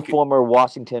 And the Okay. former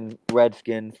Washington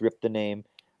Redskins ripped the name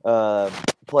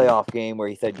playoff game where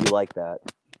he said you like that.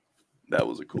 That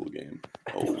was a cool game.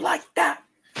 You Oh, like that?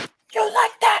 You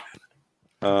like that?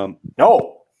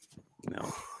 no.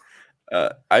 No.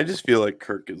 I just feel like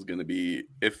Kirk is going to be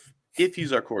if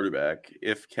he's our quarterback.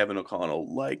 If Kevin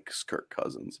O'Connell likes Kirk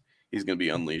Cousins, he's going to be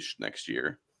unleashed next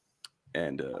year,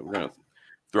 and we're going to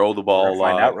throw the ball a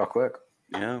lot. Find out real quick.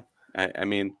 Yeah, I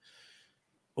mean,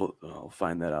 I'll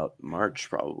find that out in March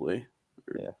probably.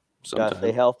 Yeah, sometime. Gotta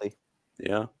stay healthy.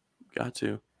 Yeah, got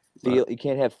to. You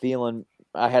can't have Thielen.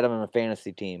 I had him on a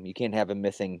fantasy team. You can't have him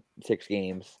missing 6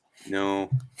 games. No,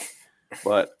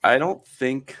 but I don't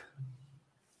think.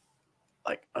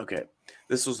 Like, okay,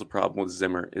 this was the problem with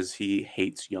Zimmer is he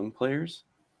hates young players.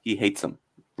 He hates them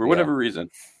for whatever reason.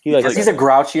 Because he's a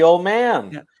grouchy old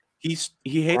man. Yeah. He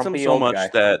hates them Grumpy so old much guy.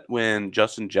 that when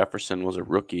Justin Jefferson was a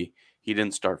rookie, he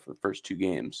didn't start for the first 2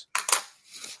 games.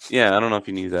 Yeah, I don't know if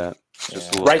you knew that.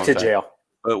 Just a little Right fun to fact. jail.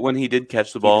 But when he did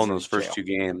catch the ball in deserves those first jail.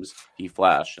 2 games, he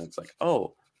flashed, and it's like,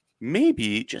 oh,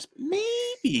 maybe, just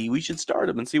maybe, we should start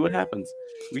him and see what happens.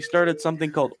 We started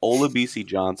something called Olabisi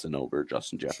Johnson over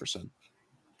Justin Jefferson.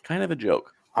 Kind of a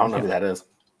joke. I don't know who that is.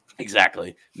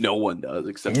 Exactly. No one does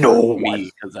except No for me one.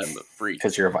 because I'm a freak.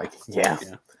 Because you're a Viking. Yeah.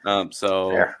 So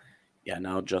Fair. yeah,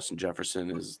 now Justin Jefferson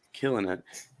is killing it,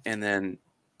 and then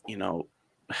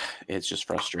it's just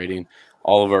frustrating.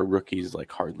 All of our rookies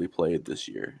hardly played this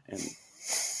year, and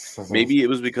maybe it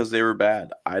was because they were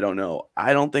bad. I don't know.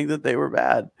 I don't think that they were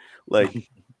bad.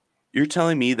 You're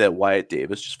telling me that Wyatt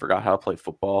Davis just forgot how to play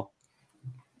football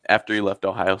after he left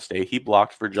Ohio State? He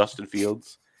blocked for Justin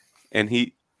Fields, and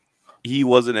he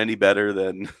wasn't any better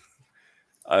than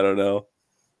I don't know,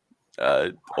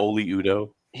 Oli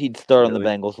Udoh. He'd start on the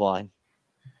Bengals line.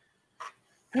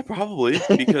 Yeah, probably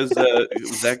because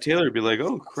Zach Taylor would be like,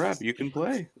 "Oh crap, you can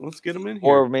play. Let's get him in here."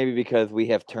 Or maybe because we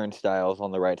have turnstiles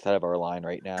on the right side of our line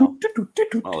right now. Oh,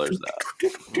 there's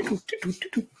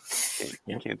that.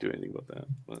 Can't do anything about that.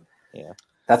 But Yeah.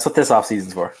 That's what this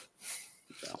offseason's for.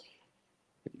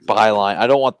 Buy line. I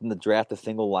don't want them to draft a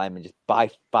single lineman. Just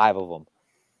buy 5 of them.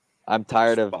 I'm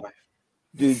tired of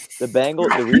dude. The Bengals.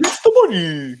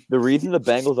 The reason the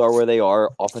Bengals are where they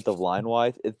are offensive line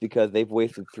wise is because they've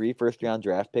wasted 3 first-round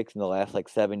draft picks in the last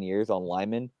 7 years on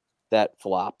linemen that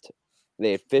flopped.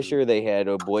 They had Fisher, they had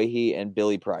Oboihe, and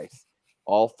Billy Price.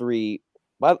 All 3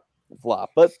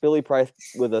 flop. But Billy Price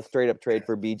with a straight-up trade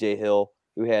for B.J. Hill,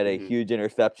 who had a huge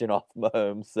interception off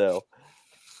Mahomes. So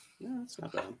yeah, that's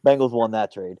not bad. Bengals won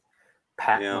that trade.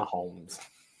 Pat Mahomes.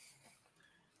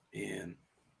 And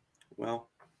well,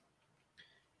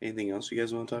 anything else you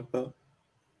guys want to talk about?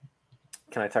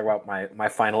 Can I talk about my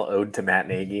final ode to Matt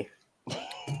Nagy?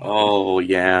 Oh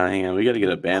yeah, hang on. We got to get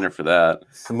a banner for that.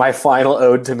 My final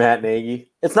ode to Matt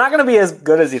Nagy. It's not going to be as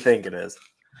good as you think it is.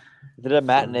 Is it a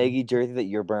Matt Nagy jersey that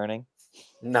you're burning?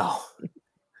 No.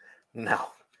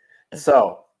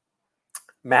 So,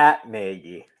 Matt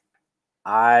Nagy.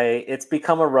 It's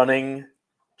become a running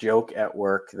joke at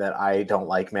work that I don't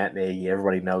like Matt Nagy.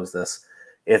 Everybody knows this.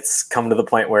 It's come to the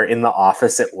point where in the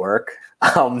office at work,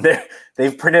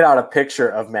 they've printed out a picture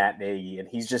of Matt Nagy, and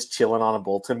he's just chilling on a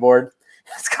bulletin board.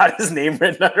 It's got his name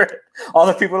written under it. All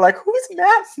the people are like, "Who's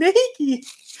Matt Nagy?"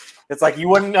 It's like you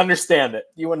wouldn't understand it.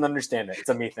 It's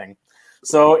a me thing.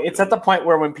 So it's at the point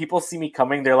where when people see me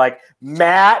coming, they're like,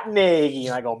 "Matt Nagy,"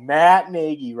 and I go, "Matt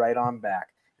Nagy," right on back.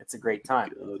 It's a great time.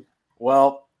 Good.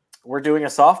 Well, we're doing a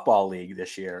softball league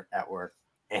this year at work,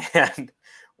 and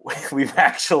we've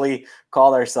actually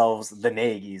called ourselves the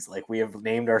Nagys. We have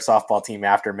named our softball team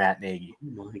after Matt Nagy.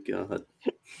 Oh my god,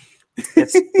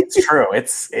 it's true.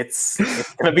 It's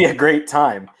going to be a great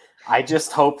time. I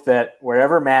just hope that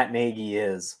wherever Matt Nagy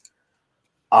is,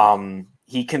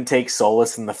 he can take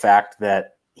solace in the fact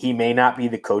that he may not be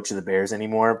the coach of the Bears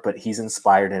anymore, but he's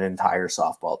inspired an entire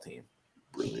softball team.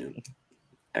 Brilliant.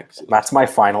 Excellent. That's my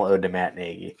final ode to Matt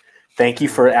Nagy. Thank you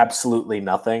for absolutely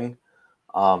nothing.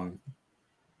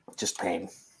 Just pain.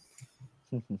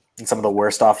 And some of the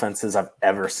worst offenses I've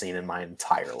ever seen in my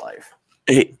entire life.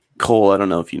 Hey, Cole, I don't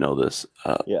know if you know this.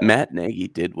 Yeah. Matt Nagy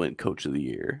did win Coach of the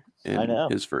Year in I know.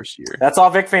 his first year. That's all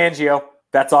Vic Fangio.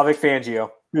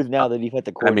 Who's now the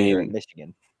defensive coordinator at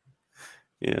Michigan?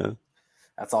 Yeah.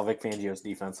 That's all Vic Fangio's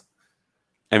defense.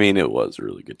 I mean, it was a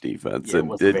really good defense. Yeah,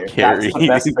 and did carry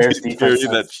that's the best Bears did defense carry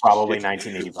since probably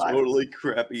 1985. Totally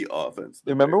crappy offense.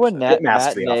 Remember when Matt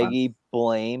Matt Nagy Nagy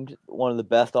blamed one of the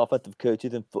best offensive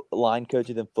coaches and line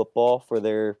coaches in football for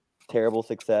their terrible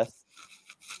success?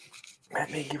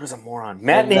 Matt Nagy was a moron.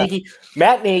 Matt Nagy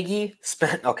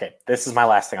spent. Okay, this is my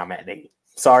last thing on Matt Nagy.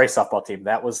 Sorry, softball team.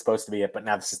 That was supposed to be it, but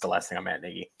now this is the last thing on Matt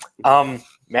Nagy.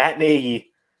 Matt Nagy.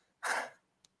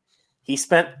 He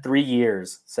spent 3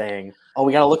 years saying, "Oh,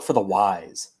 we got to look for the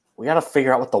whys. We got to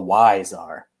figure out what the whys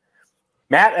are."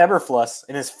 Matt Eberflus,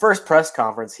 in his first press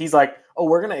conference, he's like, oh,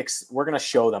 we're gonna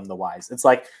show them the whys. It's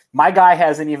like my guy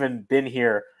hasn't even been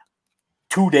here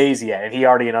 2 days yet, and he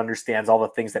already understands all the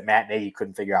things that Matt Nagy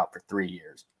couldn't figure out for 3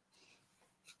 years.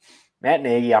 Matt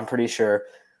Nagy, I'm pretty sure.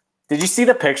 Did you see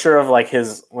the picture of like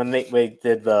his when they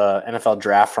did the NFL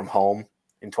draft from home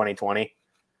in 2020?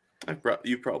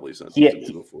 You probably sent it to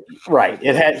me before. Right.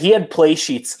 He had play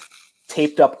sheets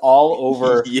taped up all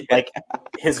over like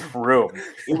his room.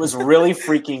 It was really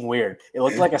freaking weird. It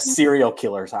looked like a serial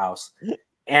killer's house.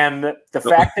 And the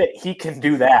fact that he can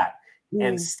do that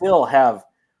and still have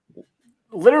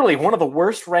literally one of the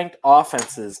worst ranked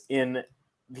offenses in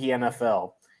the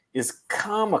NFL is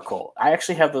comical. I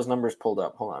actually have those numbers pulled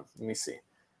up. Hold on. Let me see.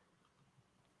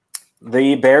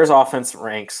 The Bears offense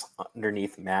ranks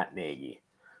underneath Matt Nagy.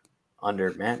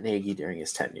 Under Matt Nagy during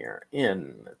his tenure.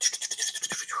 In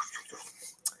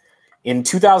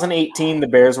 2018, the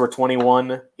Bears were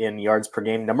 21 in yards per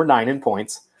game, number 9 in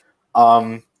points.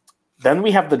 Then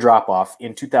we have the drop-off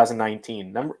in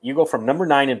 2019. You go from number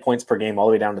 9 in points per game all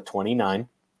the way down to 29.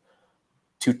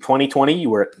 To 2020, you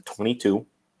were at 22.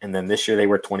 And then this year they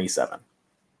were 27.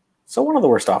 So one of the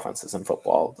worst offenses in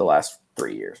football the last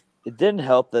 3 years. It didn't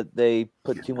help that they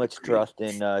put too much trust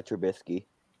in Trubisky.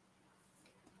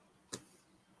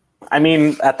 I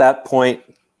mean, at that point,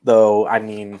 though,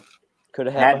 could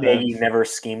have Matt Nagy never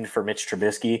schemed for Mitch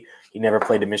Trubisky. He never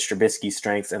played to Mitch Trubisky's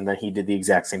strengths, and then he did the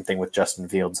exact same thing with Justin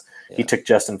Fields. Yeah. He took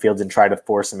Justin Fields and tried to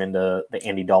force him into the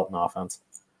Andy Dalton offense.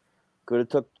 Could have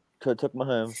took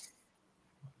Mahomes.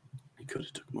 He could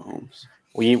have took Mahomes.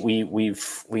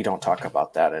 We don't talk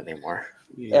about that anymore.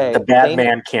 Yeah. Hey, the bad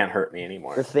man can't hurt me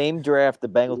anymore. The same draft, the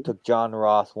Bengals took John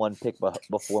Ross 1 pick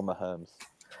before Mahomes.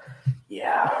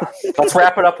 Yeah. Let's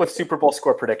wrap it up with Super Bowl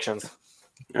score predictions.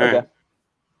 Okay. Right.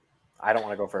 I don't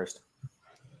want to go first.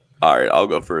 All right, I'll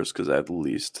go first because I have the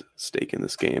least stake in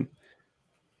this game.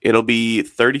 It'll be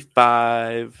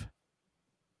 35.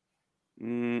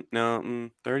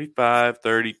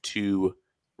 35-32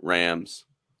 Rams.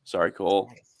 Sorry,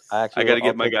 Cole. I got to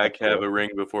give my guy Kev a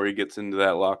ring before he gets into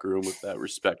that locker room with that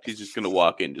respect. He's just going to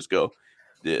walk in and just go,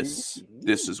 this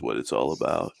is what it's all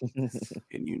about.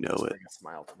 And you know it. Bring a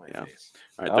smile to my face.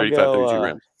 All right, 35-32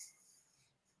 Rams.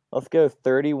 Let's go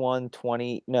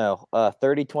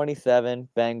 30-27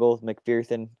 Bengals,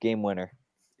 McPherson, game winner.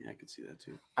 Yeah, I can see that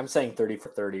too. I'm saying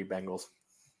 30-30 Bengals.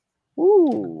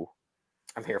 Ooh.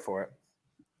 I'm here for it.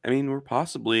 I mean, we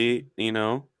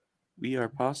are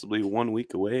possibly 1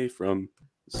 week away from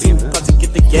seeing that.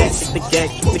 Get the gas.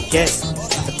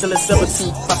 Until it's over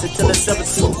 2, pop it till it's over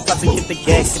 2, pop it, get the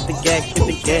gas.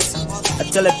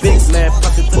 Until that big man,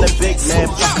 pop it till that big man,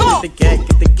 pop it, get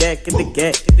the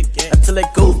gas. Until it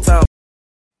go time.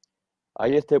 I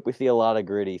just hope we see a lot of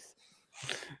gritties.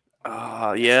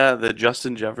 Yeah, the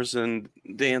Justin Jefferson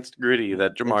danced gritty,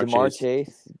 that Jamar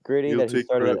Chase gritty that he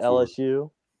started at LSU.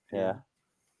 Yeah.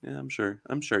 Yeah, I'm sure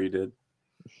he did.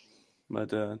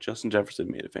 But Justin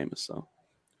Jefferson made it famous, so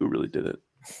who really did it?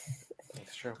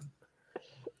 That's true.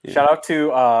 Yeah. Shout out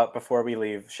to, before we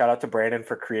leave, shout out to Brandon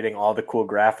for creating all the cool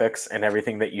graphics and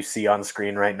everything that you see on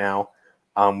screen right now.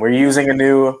 We're using a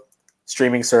new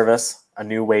streaming service, a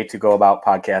new way to go about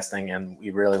podcasting, and we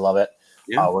really love it.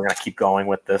 Yeah. We're going to keep going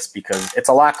with this because it's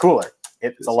a lot cooler.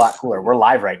 It's a lot cooler. We're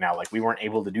live right now. Like, we weren't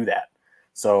able to do that.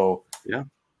 So, yeah,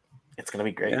 it's going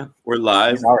to be great. Yeah, we're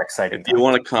live. These are exciting. If you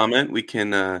want to comment, we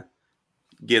can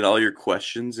get all your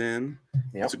questions in.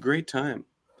 Yep. It's a great time.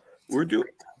 We're going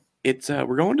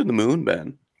to the moon,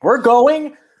 Ben. We're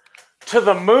going to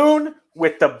the moon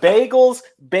with the bagels.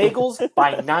 Bagels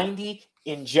by 90.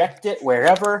 Inject it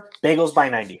wherever. Bagels by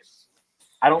 90.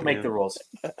 I don't make the rules.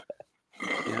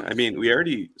 Yeah, I mean, we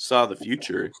already saw the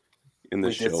future in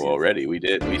this show already. We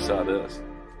did. We saw this.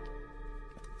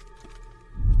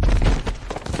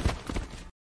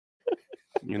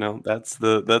 That's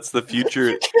the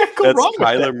future. That's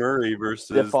Kyler Murray versus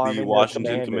the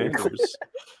Washington Commanders.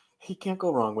 He can't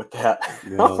go wrong with that.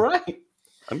 No. All right.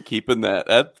 I'm keeping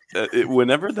that.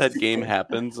 Whenever that game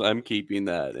happens, I'm keeping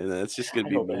that, and that's just going to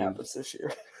be what happens this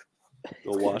year.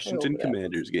 The Washington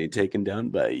Commanders getting taken down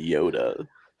by Yoda,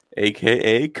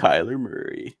 a.k.a. Kyler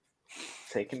Murray.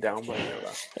 Taken down by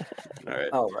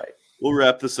Yoda. All right. We'll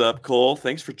wrap this up. Cole,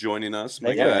 thanks for joining us,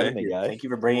 my guy. Thank you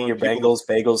for bringing your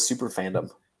bagels super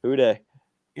fandom. Who day?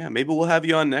 Yeah, maybe we'll have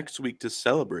you on next week to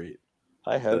celebrate.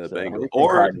 I hope so. Bengals.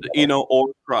 Or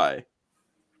cry.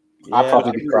 Yeah, I'll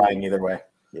probably be crying either way.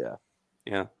 Yeah.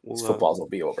 Yeah. Footballs will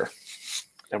be over.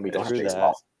 And we don't have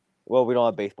baseball. Well, we don't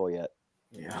have baseball yet.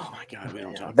 Yeah. Oh my God, we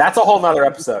don't talk. That's a whole nother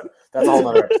episode.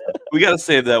 We got to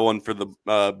save that one for the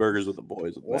Burgers with the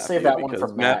Boys. With We'll Matthew, save that one for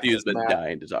Matt, Matthew's 'cause been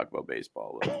dying to talk about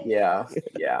baseball. Yeah.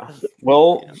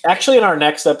 Well, actually, in our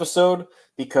next episode,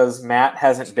 because Matt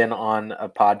hasn't been on a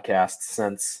podcast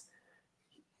since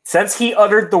he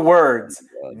uttered the words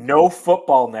 "no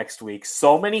football next week."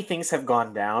 So many things have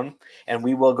gone down, and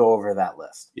we will go over that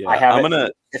list. Yeah, I have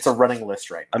it's a running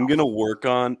list right now. I'm gonna work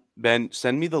on Ben.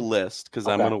 Send me the list because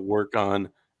I'm Okay. gonna work on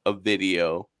a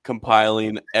video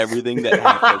compiling everything that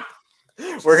happened.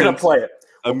 We're gonna play it.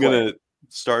 I'm gonna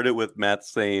start it with Matt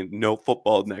saying no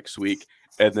football next week,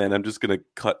 and then I'm just gonna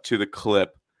cut to the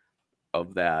clip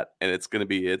of that, and it's gonna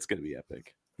be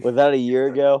epic. Was that a year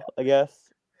ago? I guess.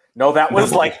 No, that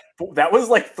was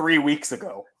like 3 weeks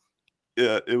ago.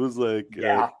 Yeah, it was like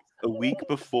Yeah. a week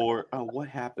before. Oh, what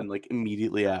happened? Like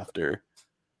immediately after.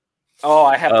 Oh,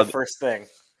 I have the first thing.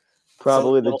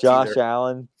 Probably the little Josh teaser.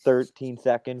 Allen 13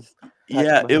 seconds.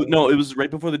 Yeah, it was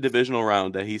right before the divisional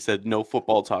round that he said no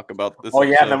football talk about this. Oh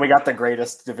yeah, and then we got the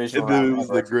greatest divisional And then round it was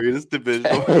ever. the greatest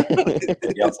divisional round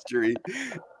in history.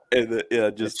 And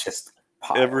It's just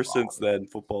ever since then,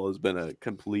 football has been a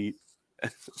complete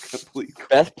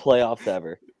Best playoffs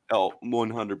ever.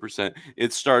 100%.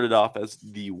 It started off as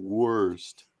the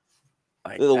worst.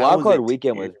 Like, The that wild card a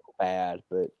weekend tear. was bad,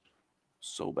 but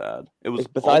So bad. It was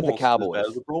Besides the almost Cowboys. as bad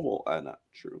as the Pro Bowl. Not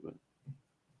true, but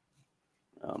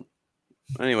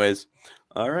anyways,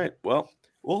 all right. Well,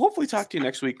 we'll hopefully talk to you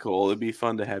next week, Cole. It'd be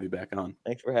fun to have you back on.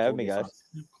 thanks for having me, It'll be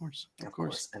guys. Of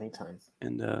course, anytime.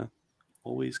 and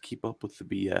always keep up with the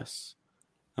BS.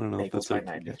 I don't know if that's a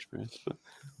catchphrase, but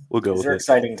we'll go These with are it.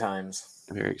 exciting times.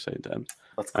 Very exciting times.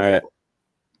 Let's go. All right.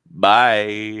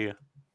 Bye.